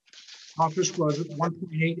 Office was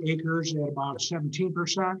 1.8 acres at about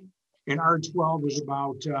 17%. And R12 is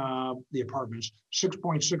about the apartments,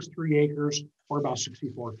 6.63 acres or about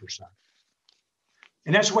 64%.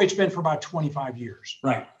 And that's the way it's been for about 25 years.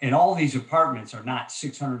 Right. And all these apartments are not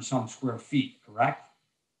 600 some square feet, correct?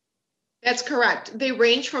 That's correct. They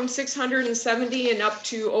range from 670 and up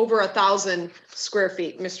to over 1,000 square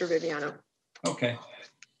feet, Mr. Viviano. Okay.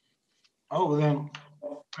 Oh, then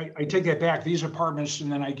I take that back. These apartments,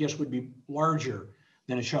 and then I guess would be larger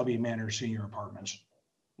than a Shelby Manor senior apartments.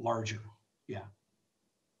 Larger, yeah.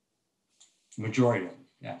 Majority of them,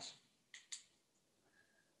 yes.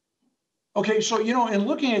 Okay, so, you know, in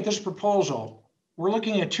looking at this proposal, we're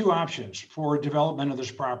looking at 2 options for development of this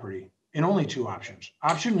property, and only 2 options.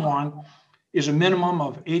 Option 1 is a minimum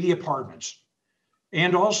of 80 apartments,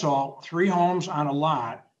 and also 3 homes on a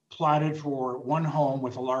lot plotted for 1 home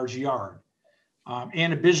with a large yard,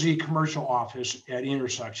 and a busy commercial office at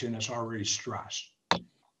intersection as already stressed.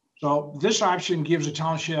 So this option gives the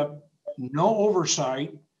township no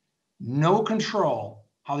oversight, no control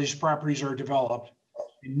how these properties are developed,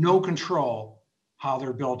 and no control how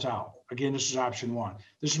they're built out. Again, this is option 1.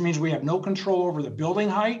 This means we have no control over the building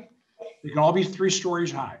height. They can all be 3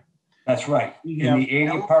 stories high. That's right. In the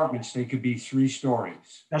 80 apartments, they could be 3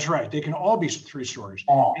 stories. That's right. They can all be 3 stories.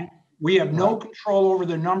 All. And we have no control over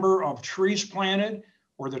the number of trees planted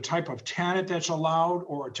or the type of tenant that's allowed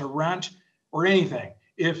or to rent or anything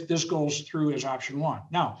if this goes through as option 1.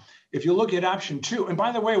 Now, if you look at option 2, and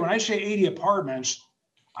by the way, when I say 80 apartments,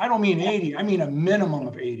 I don't mean 80, I mean a minimum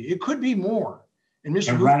of 80. It could be more. And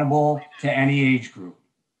Mr. Rentable to any age group.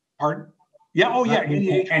 Pardon? Yeah, oh yeah,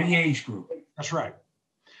 any age group. That's right.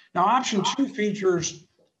 Now, option 2 features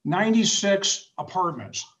 96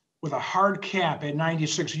 apartments with a hard cap at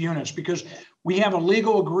 96 units because we have a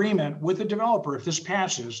legal agreement with the developer, if this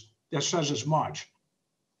passes, that says as much.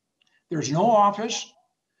 There's no office,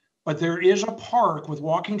 but there is a park with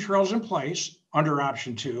walking trails in place under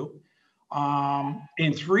option 2,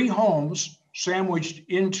 and 3 homes sandwiched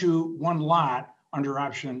into 1 lot under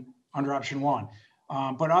option 1.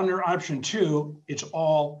 But under option 2, it's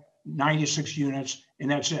all 96 units,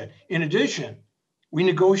 and that's it. In addition, we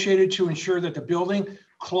negotiated to ensure that the building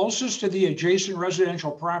closest to the adjacent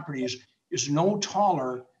residential properties is no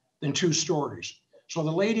taller than 2 stories. So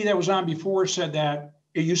the lady that was on before said that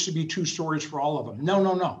it used to be 2 stories for all of them. No,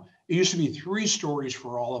 no, no. It used to be 3 stories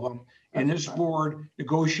for all of them. And this board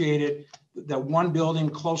negotiated that 1 building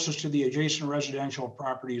closest to the adjacent residential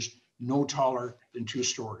properties no taller than 2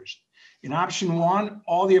 stories. In option 1,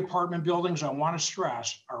 all the apartment buildings, I want to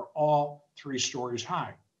stress, are all 3 stories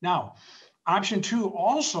high. Now, option 2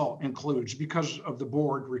 also includes, because of the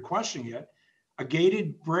board requesting it, a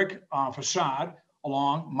gated brick facade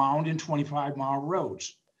along Mound and 25 Mile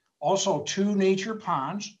roads. Also 2 nature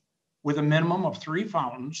ponds with a minimum of 3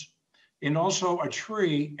 fountains, and also a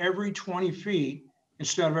tree every 20 feet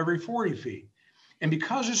instead of every 40 feet. And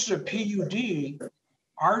because this is a PUD,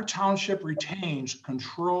 our township retains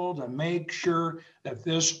control to make sure that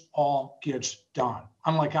this all gets done,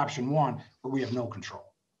 unlike option 1, where we have no control.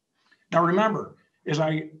 Now remember, as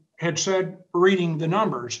I had said, reading the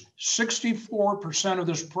numbers, 64% of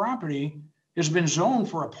this property has been zoned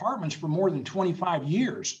for apartments for more than 25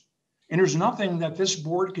 years. And there's nothing that this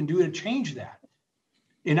board can do to change that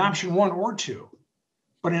in option 1 or 2.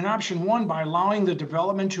 But in option 1, by allowing the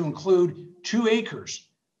development to include 2 acres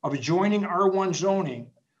of adjoining R1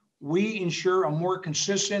 zoning, we ensure a more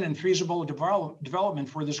consistent and feasible development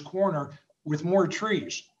for this corner with more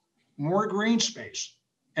trees, more green space,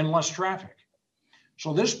 and less traffic.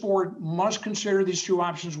 So this board must consider these 2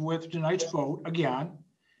 options with tonight's vote again,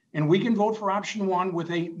 and we can vote for option 1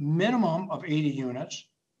 with a minimum of 80 units,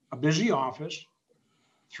 a busy office,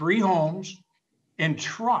 3 homes, and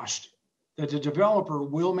trust that the developer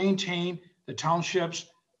will maintain the township's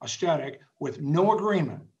aesthetic with no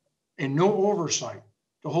agreement and no oversight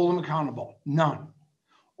to hold them accountable, none.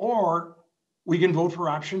 Or we can vote for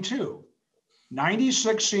option 2,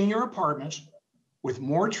 96 senior apartments with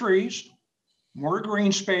more trees, more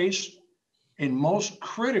green space, and most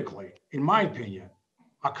critically, in my opinion,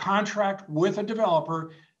 a contract with a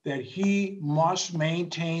developer that he must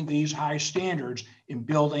maintain these high standards in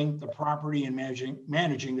building the property and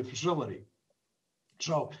managing the facility.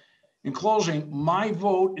 So in closing, my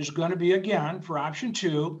vote is going to be again for option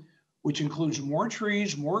 2 which includes more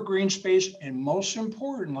trees, more green space, and most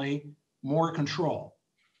importantly, more control.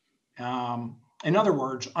 In other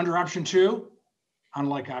words, under option 2,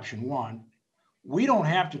 unlike option 1, we don't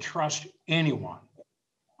have to trust anyone.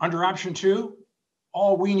 Under option 2,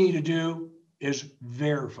 all we need to do is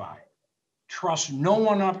verify. Trust no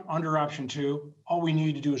one up under option 2. All we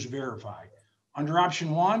need to do is verify. Under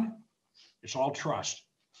option 1, it's all trust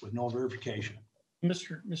with no verification.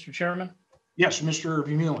 Mr. Chairman? Yes, Mr.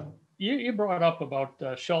 Vermeulen. You brought up about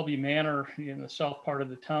Shelby Manor in the south part of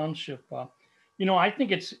the township. You know, I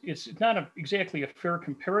think it's not exactly a fair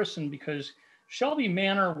comparison because Shelby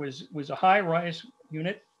Manor was a high-rise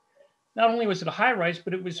unit. Not only was it a high-rise,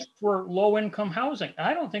 but it was for low-income housing.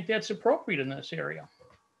 I don't think that's appropriate in this area.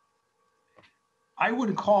 I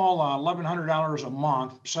would call $1,100 a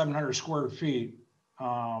month, 700 square feet,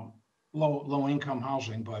 low-income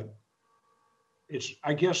housing, but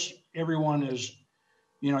I guess everyone is,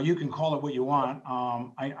 you know, you can call it what you want.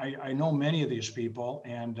 I know many of these people,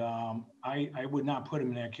 and I would not put them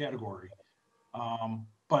in that category.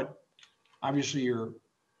 But obviously, you're,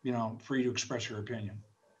 you know, free to express your opinion.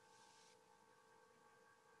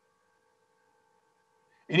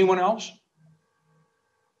 Anyone else?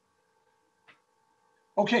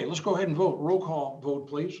 Okay, let's go ahead and vote. Roll call vote,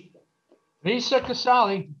 please. Lisa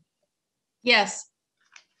Casali. Yes.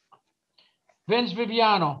 Vince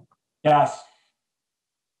Viviano. Yes.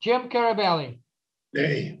 Jim Carabelli.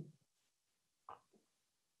 Nay.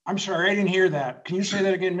 I'm sorry, I didn't hear that. Can you say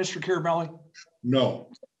that again, Mr. Carabelli? No.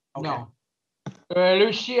 Okay. No.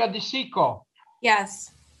 Lucia DeSico. Yes.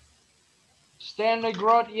 Stanley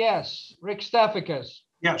Groth, yes. Rick Stefficus.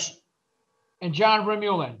 Yes. And John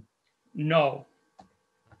Vermeulen. No.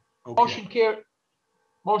 Okay.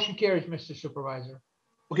 Motion carries, Mr. Supervisor.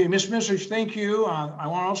 Okay, Ms. Message, thank you. I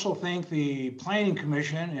want to also thank the Planning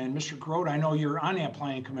Commission and Mr. Grote. I know you're on that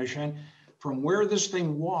Planning Commission. From where this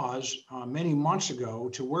thing was many months ago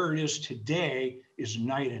to where it is today is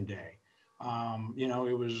night and day. You know,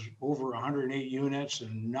 it was over 108 units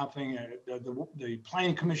and nothing. The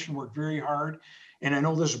Planning Commission worked very hard, and I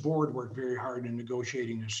know this board worked very hard in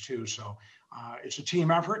negotiating this too. So it's a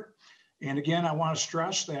team effort. And again, I want to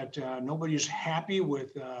stress that nobody's happy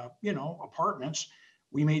with, you know, apartments.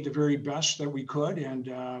 We made the very best that we could and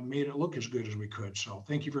made it look as good as we could. So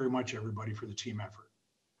thank you very much, everybody, for the team effort.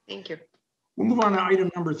 Thank you. We'll move on to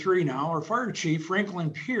item number 3 now. Our fire chief,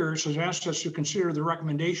 Franklin Pierce, has asked us to consider the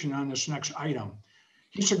recommendation on this next item.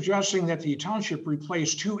 He's suggesting that the township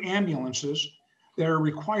replace 2 ambulances that are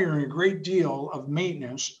requiring a great deal of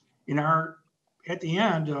maintenance at the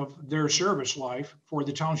end of their service life for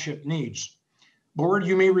the township needs. Board,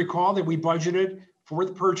 you may recall that we budgeted for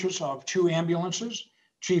the purchase of 2 ambulances.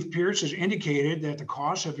 Chief Pierce has indicated that the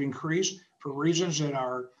costs have increased for reasons that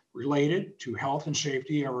are related to health and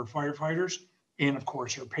safety of our firefighters and, of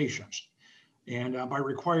course, our patients. And by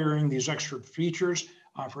requiring these extra features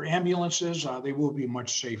for ambulances, they will be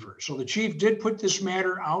much safer. So the chief did put this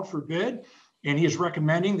matter out for bid, and he is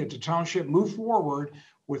recommending that the township move forward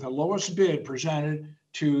with the lowest bid presented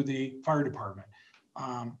to the fire department.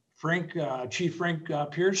 Chief Frank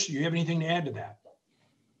Pierce, do you have anything to add to that?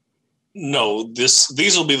 No,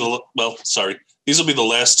 these will be the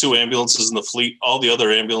last 2 ambulances in the fleet. All the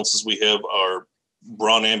other ambulances we have are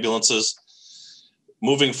Braun ambulances.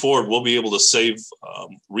 Moving forward, we'll be able to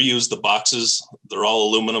reuse the boxes. They're all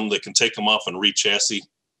aluminum. They can take them off and re-chassis,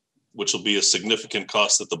 which will be a significant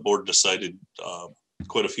cost that the board decided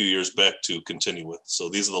quite a few years back to continue with. So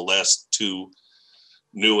these are the last 2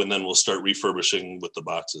 new, and then we'll start refurbishing with the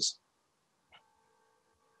boxes.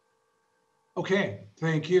 Okay,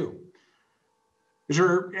 thank you. Is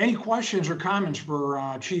there any questions or comments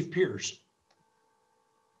for Chief Pierce?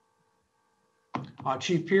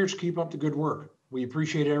 Chief Pierce, keep up the good work. We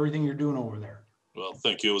appreciate everything you're doing over there. Well,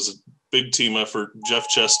 thank you. It was a big team effort. Jeff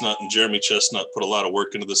Chestnut and Jeremy Chestnut put a lot of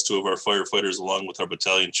work into this, 2 of our firefighters, along with our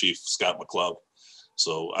battalion chief, Scott McLeod.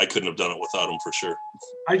 So I couldn't have done it without him for sure.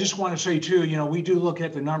 I just want to say too, you know, we do look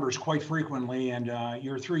at the numbers quite frequently, and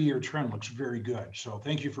your 3-year trend looks very good. So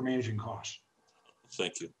thank you for managing costs.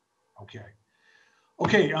 Thank you. Okay.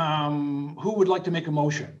 Okay, who would like to make a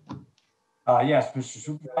motion? Yes, Mr.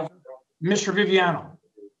 Supervisor. Mr. Viviano.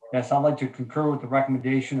 Yes, I'd like to concur with the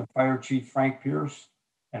recommendation of Fire Chief Frank Pierce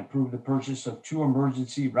and approve the purchase of 2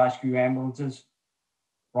 emergency rescue ambulances,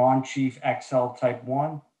 Braun Chief XL Type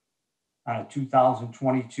 1, on a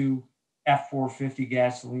 2022 F450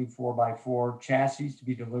 gasoline 4x4 chassis to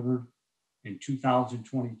be delivered in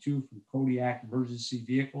 2022 from Kodiak Emergency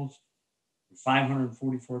Vehicles for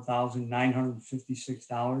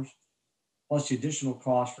 $544,956, plus the additional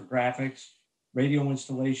cost for graphics, radio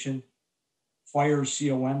installation, fire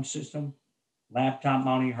COM system, laptop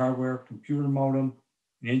mounting hardware, computer modem,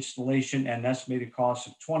 and installation at an estimated cost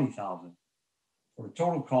of $20,000 for a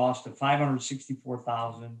total cost of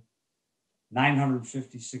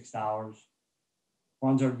 $564,956.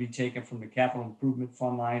 Funds are to be taken from the capital improvement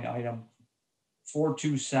fund line item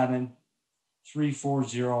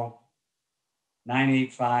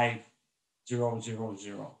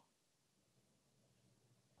 427-340-985-000.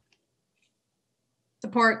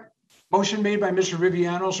 Support. Motion made by Mr.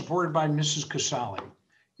 Viviano, supported by Mrs. Casali.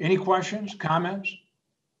 Any questions, comments?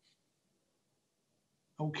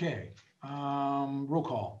 Okay, roll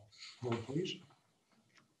call. Vote, please.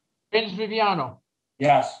 Vince Viviano,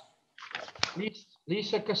 Yes.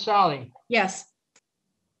 Lisa Casali, Yes.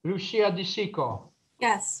 Lucia DeSico,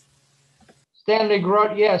 Yes. Stanley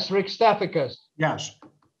Grout, yes. Rick Stefficus, Yes.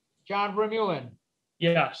 John Vermeulen,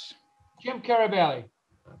 Yes. Jim Carabelli.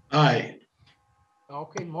 Aye.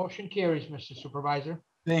 Okay, motion carries, Mr. Supervisor.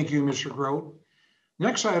 Thank you, Mr. Grote.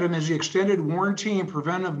 Next item is the extended warranty and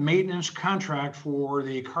preventive maintenance contract for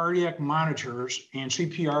the cardiac monitors and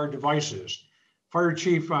CPR devices. Fire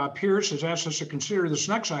Chief Pierce has asked us to consider this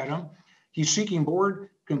next item. He's seeking board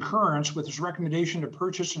concurrence with his recommendation to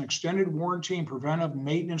purchase an extended warranty and preventive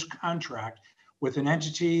maintenance contract with an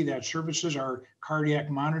entity that services our cardiac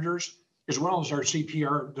monitors as well as our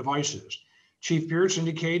CPR devices. Chief Pierce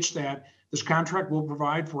indicates that this contract will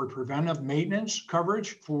provide for preventive maintenance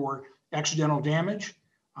coverage for accidental damage,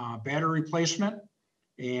 battery replacement,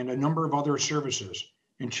 and a number of other services.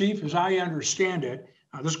 And Chief, as I understand it,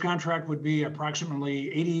 this contract would be approximately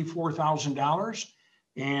 $84,000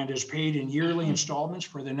 and is paid in yearly installments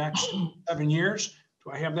for the next 7 years.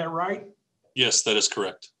 Do I have that right? Yes, that is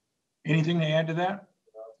correct. Anything to add to that?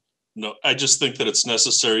 No, I just think that it's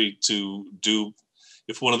necessary to do,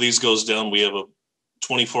 if one of these goes down, we have a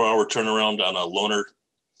 24-hour turnaround on a loaner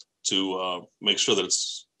to make sure that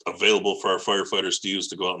it's available for our firefighters to use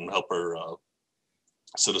to go out and help our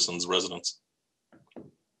citizens, residents.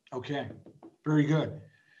 Okay, very good.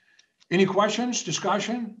 Any questions,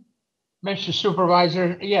 discussion? Mr.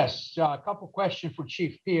 Supervisor, yes, a couple questions for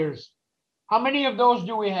Chief Pierce. How many of those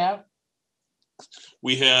do we have?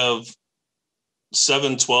 We have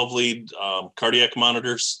 7 12-lead cardiac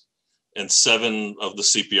monitors and 7 of the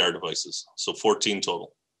CPR devices, so 14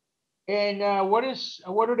 total. And what do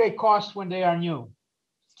they cost when they are new?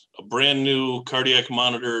 A brand new cardiac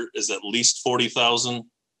monitor is at least $40,000,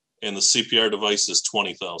 and the CPR device is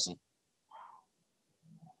 $20,000.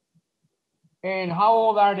 And how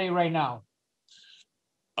old are they right now?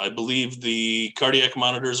 I believe the cardiac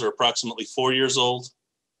monitors are approximately 4 years old,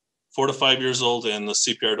 4 to 5 years old, and the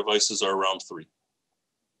CPR devices are around 3.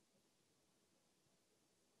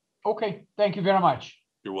 Okay, thank you very much.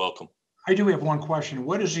 You're welcome. I do have one question.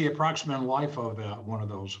 What is the approximate life of one of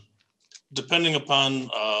those? Depending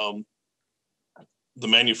upon the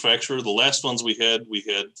manufacturer, the last ones we had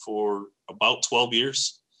for about 12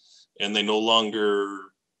 years, and they no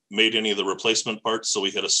longer made any of the replacement parts, so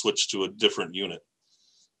we had to switch to a different unit.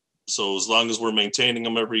 So as long as we're maintaining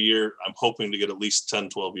them every year, I'm hoping to get at least 10,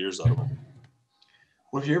 12 years out of them.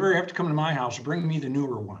 Well, if you ever have to come to my house, bring me the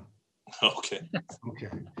newer one. Okay. Okay.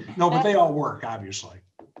 No, but they all work, obviously.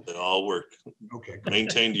 They all work. Okay.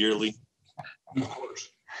 Maintained yearly. Of course.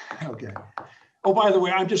 Okay. Oh, by the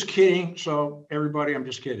way, I'm just kidding. So everybody, I'm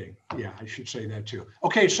just kidding. Yeah, I should say that too.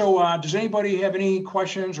 Okay, so does anybody have any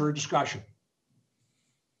questions or discussion?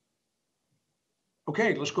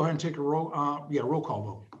 Okay, let's go ahead and take a roll call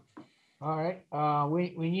vote. All right,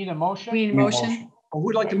 we need a motion. We need a motion. Oh,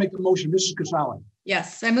 who'd like to make the motion? Mrs. Casali.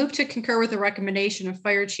 Yes, I move to concur with the recommendation of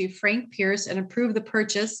Fire Chief Frank Pierce and approve the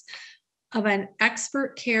purchase of an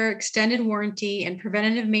expert care extended warranty and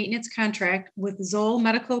preventative maintenance contract with Zoll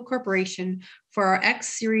Medical Corporation for our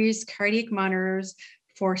X series cardiac monitors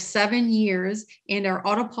for 7 years and our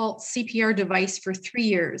Autopulse CPR device for 3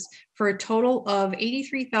 years for a total of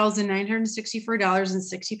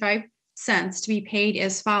 $83,964.65 to be paid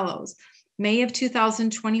as follows. May of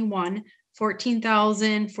 2021,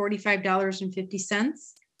 $14,045.50.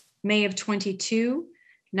 May of 22,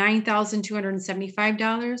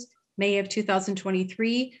 $9,275. May of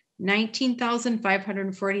 2023,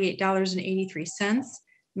 $19,548.83.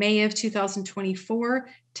 May of 2024,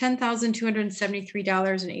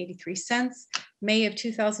 $10,273.83. May of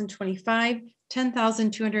 2025,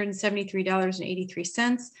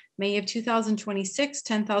 $10,273.83. May of 2026,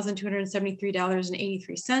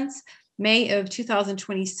 $10,273.83. May of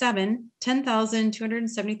 2027,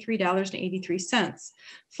 $10,273.83.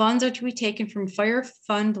 Funds are to be taken from Fire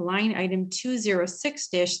Fund line item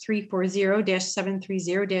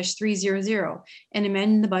 206-340-730-300 and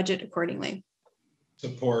amend the budget accordingly.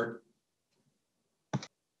 Support.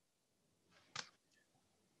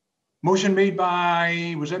 Motion made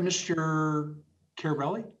by, was that Mr.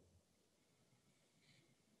 Carabelli?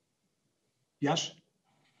 Yes?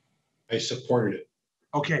 I supported it.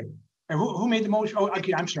 Okay. And who made the motion? Oh,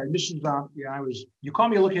 okay, I'm sorry. Mrs. Yeah, you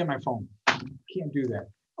called me looking at my phone. Can't do that.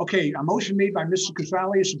 Okay, a motion made by Mrs.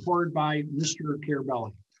 Casali, supported by Mr.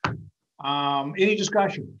 Carabelli. Any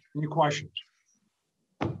discussion? Any questions?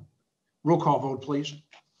 Roll call vote, please.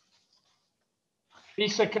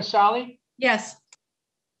 Lisa Casali, Yes.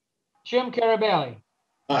 Jim Carabelli,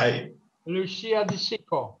 Aye. Lucia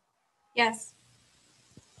DeSico, Yes.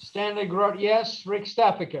 Stanley Grout, yes. Rick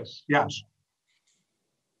Steffikis, Yes.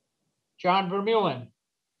 John Vermeulen,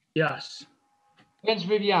 Yes. Vince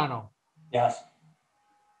Viviano. Yes.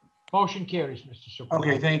 Motion carries, Mr.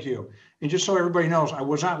 Supervisor. Okay, thank you. And just so everybody knows, I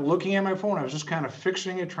was not looking at my phone. I was just kind of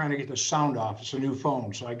fixing it, trying to get the sound off. It's a new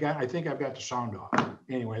phone. So I think I've got the sound off.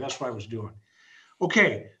 Anyway, that's what I was doing.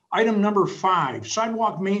 Okay, item number 5,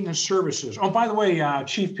 sidewalk maintenance services. Oh, by the way,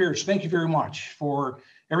 Chief Pierce, thank you very much for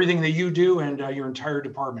everything that you do and your entire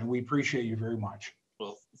department. We appreciate you very much.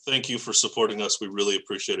 Well, thank you for supporting us. We really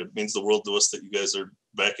appreciate it. It means the world to us that you guys are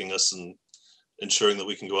backing us and ensuring that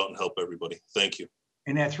we can go out and help everybody. Thank you.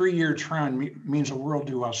 And that 3-year trend means the world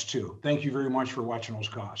to us too. Thank you very much for watching those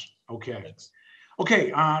costs. Okay. Thanks.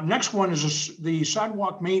 Okay, next one is the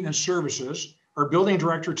sidewalk maintenance services. Our building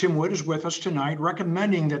director, Tim Wood, is with us tonight,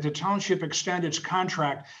 recommending that the township extend its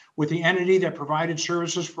contract with the entity that provided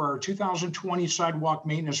services for our 2020 sidewalk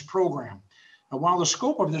maintenance program. Now, while the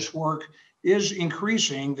scope of this work is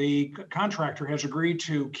increasing, the contractor has agreed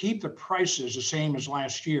to keep the prices the same as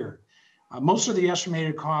last year. Most of the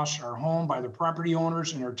estimated costs are borne by the property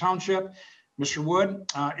owners in our township. Mr. Wood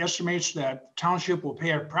estimates that township will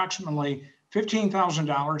pay approximately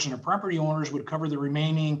 $15,000 and the property owners would cover the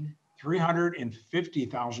remaining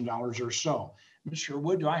 $350,000 or so. Mr.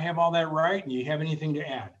 Wood, do I have all that right? And do you have anything to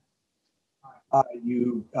add?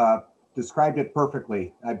 You described it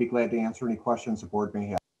perfectly. I'd be glad to answer any questions the board may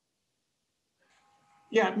have.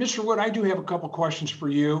 Yeah, Mr. Wood, I do have a couple questions for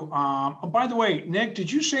you. By the way, Nick,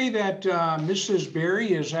 did you say that Mrs.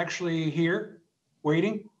 Berry is actually here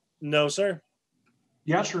waiting? No, sir.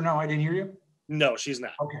 Yes or no? I didn't hear you. No, she's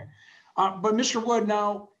not. Okay. But Mr. Wood,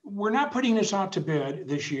 now we're not putting this out to bid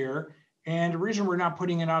this year. And the reason we're not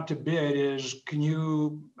putting it out to bid is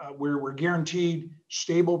we're guaranteed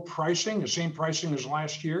stable pricing, the same pricing as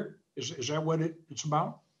last year. Is that what it's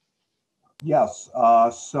about? Yes,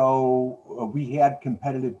 so we had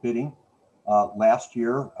competitive bidding last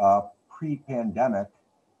year, pre-pandemic,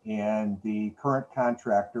 and the current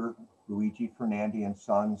contractor, Luigi Fernandi and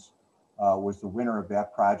Sons, was the winner of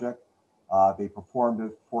that project. They performed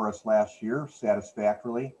it for us last year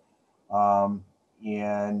satisfactorily,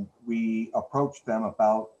 and we approached them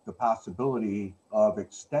about the possibility of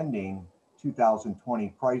extending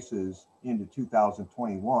 2020 prices into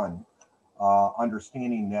 2021.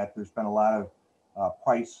 Understanding that there's been a lot of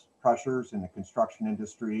price pressures in the construction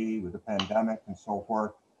industry with the pandemic and so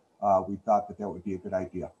forth, we thought that would be a good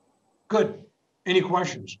idea. Good. Any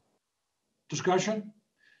questions? Discussion?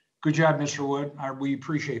 Good job, Mr. Wood. We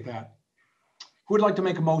appreciate that. Who would like to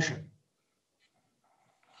make a motion?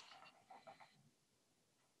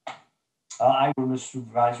 I will, Mr.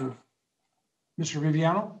 Supervisor. Mr.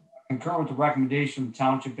 Viviano? Concur with the recommendation of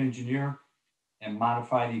Township Engineer and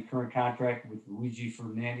modify the current contract with Luigi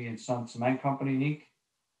Fernandi and Son Cement Company, Inc.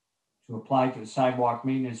 to apply to the sidewalk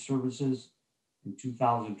maintenance services in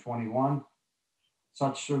 2021.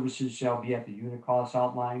 Such services shall be at the unit cost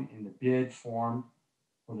outlined in the bid form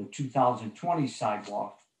for the 2020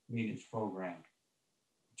 sidewalk maintenance program.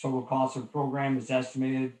 The total cost of the program is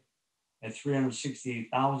estimated at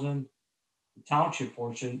 $368,000. The township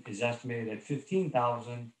portion is estimated at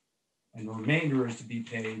 $15,000, and the remainder is to be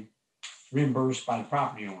paid reimbursed by the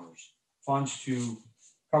property owners. Funds to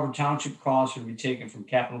cover township costs will be taken from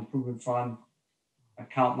Capital Improvement Fund,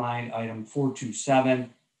 account line item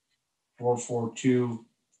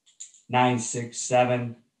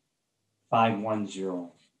 427-442-967-510.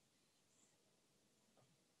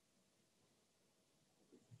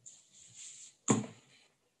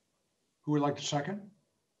 Who would like to second?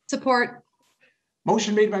 Support.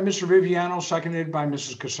 Motion made by Mr. Viviano, seconded by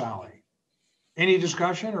Mrs. Casali. Any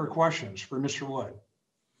discussion or questions for Mr. Wood?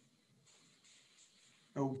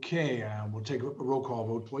 Okay, we'll take a roll call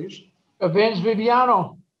vote, please. Vince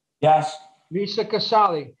Viviano, Yes. Lisa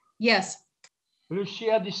Casali, Yes.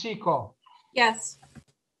 Lucia DeSico, Yes.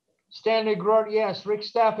 Stanley Grout, yes. Rick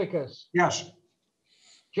Steffikis, Yes.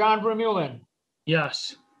 John Vermeulen,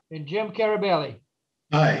 Yes. and Jim Carabelli.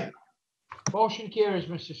 Aye. Motion carries,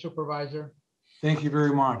 Mr. Supervisor. Thank you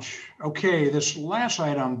very much. Okay, this last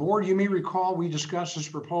item, board, you may recall we discussed this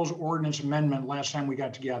proposed ordinance amendment last time we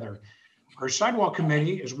got together. Our sidewalk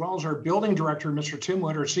committee, as well as our building director, Mr. Tim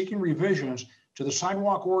Wood, are seeking revisions to the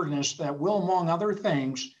sidewalk ordinance that will, among other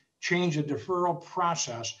things, change the deferral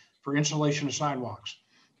process for installation of sidewalks.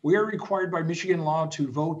 We are required by Michigan law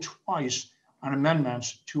to vote twice on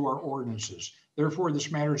amendments to our ordinances. Therefore, this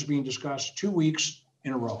matter is being discussed 2 weeks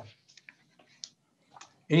in a row.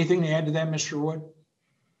 Anything to add to that, Mr. Wood?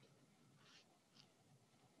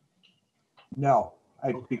 No,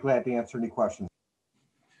 I'd be glad to answer any questions.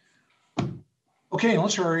 Okay,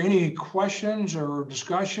 unless there are any questions or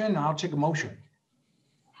discussion, I'll take a motion.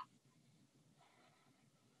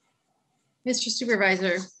 Mr.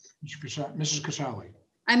 Supervisor, Mrs. Casali.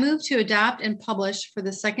 I move to adopt and publish for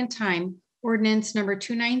the second time ordinance number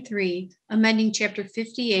 293, amending chapter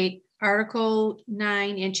 58, article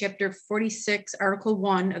 9 and chapter 46, article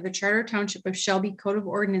 1 of the Charter Township of Shelby Code of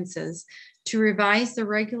Ordinances to revise the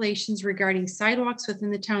regulations regarding sidewalks within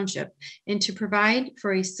the township and to provide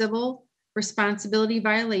for a civil responsibility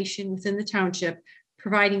violation within the township,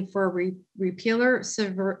 providing for repealer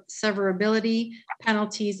severability,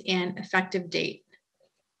 penalties, and effective date.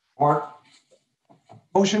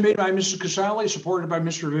 Motion made by Mrs. Casali, supported by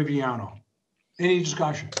Mr. Viviano. Any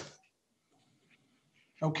discussion?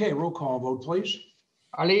 Okay, roll call vote, please.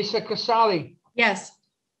 Alisa Casali. Yes.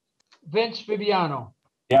 Vince Viviano.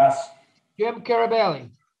 Yes. Jim Carabelli.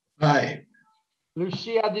 Aye.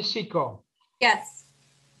 Lucia DeSico. Yes.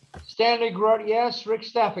 Stanley Grout, yes. Rick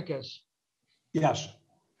Staffikas. Yes.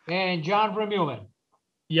 And John Vermeulen.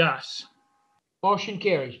 Yes. Motion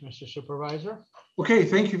carries, Mr. Supervisor. Okay,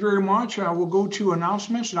 thank you very much. We'll go to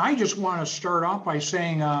announcements. And I just want to start off by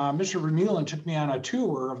saying Mr. Vermeulen took me on a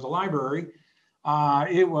tour of the library.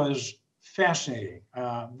 It was fascinating.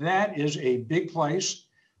 That is a big place.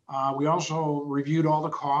 We also reviewed all the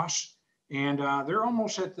costs, and they're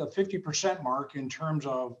almost at the 50% mark in terms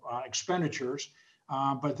of expenditures,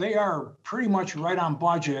 but they are pretty much right on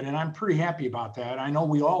budget, and I'm pretty happy about that. I know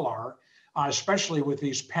we all are, especially with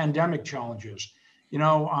these pandemic challenges. You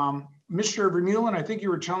know, Mr. Vermeulen, I think you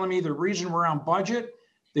were telling me the reason we're on budget,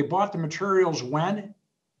 they bought the materials when?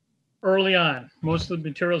 Early on. Most of the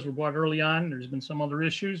materials were bought early on. There's been some other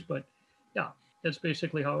issues, but yeah, that's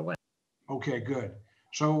basically how it went. Okay, good.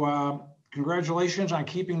 So congratulations on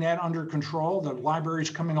keeping that under control. The library's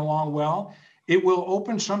coming along well. It will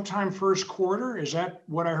open sometime first quarter. Is that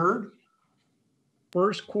what I heard?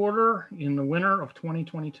 First quarter in the winter of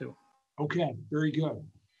 2022. Okay, very good.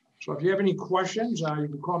 So if you have any questions, you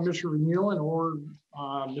can call Mr. Vermeulen or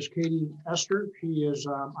Ms. Katie Esther. She is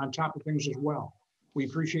on top of things as well. We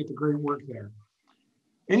appreciate the great work there.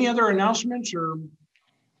 Any other announcements or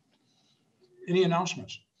any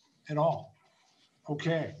announcements at all?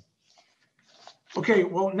 Okay. Okay,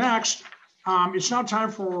 well, next, it's now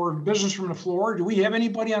time for business from the floor. Do we have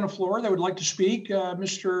anybody on the floor that would like to speak?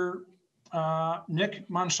 Mr. Nick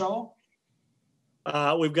Moncello?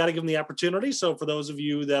 We've got to give them the opportunity. So for those of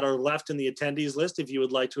you that are left in the attendees list, if you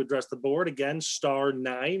would like to address the board, again,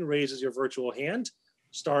 *9 raises your virtual hand,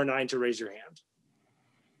 *9 to raise your hand.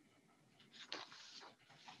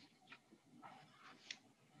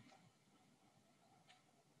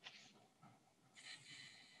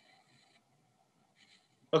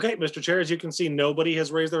 Okay, Mr. Chair, as you can see, nobody has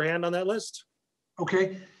raised their hand on that list.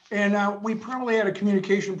 Okay, and we probably had a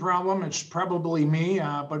communication problem. It's probably me,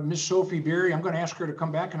 but Miss Sophie Berry, I'm going to ask her to come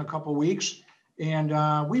back in a couple of weeks. And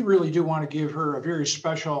we really do want to give her a very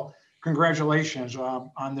special congratulations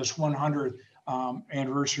on this 100th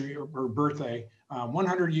anniversary or birthday.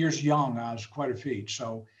 100 years young is quite a feat.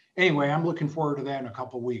 So anyway, I'm looking forward to that in a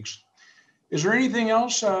couple of weeks. Is there anything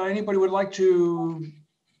else anybody would like to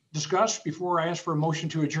discuss before I ask for a motion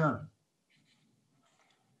to adjourn?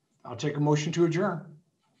 I'll take a motion to adjourn.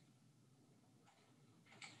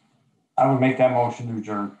 I would make that motion to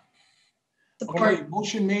adjourn. Okay,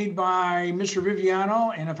 motion made by Mr.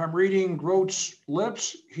 Viviano, and if I'm reading Groat's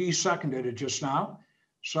lips, he seconded it just now.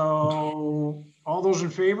 So all those in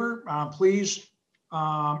favor, please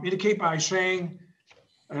indicate by saying,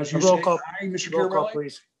 as you roll say, call. aye, Mr. Roll call, Carabelli?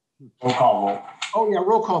 please. Roll call vote. Oh yeah,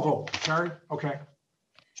 roll call vote. Sorry. Okay.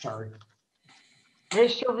 Sorry.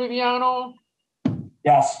 Mr. Viviano.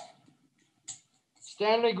 Yes.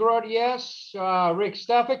 Stanley Grout, yes. Rick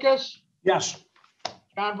Staffikas. Yes.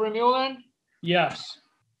 John Vermeulen. Yes.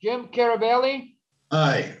 Jim Carabelli.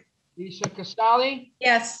 Aye. Lisa Casali.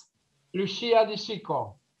 Yes. Lucia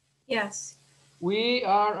DeSico. Yes. We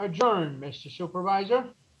are adjourned, Mr. Supervisor.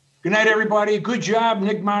 Good night, everybody. Good job,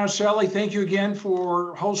 Nick Monticelli. Thank you again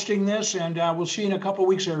for hosting this, and we'll see you in a couple of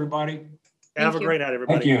weeks, everybody. Have a great night,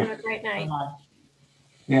 everybody. Thank you. Have a great night. Bye-bye.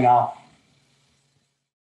 You know,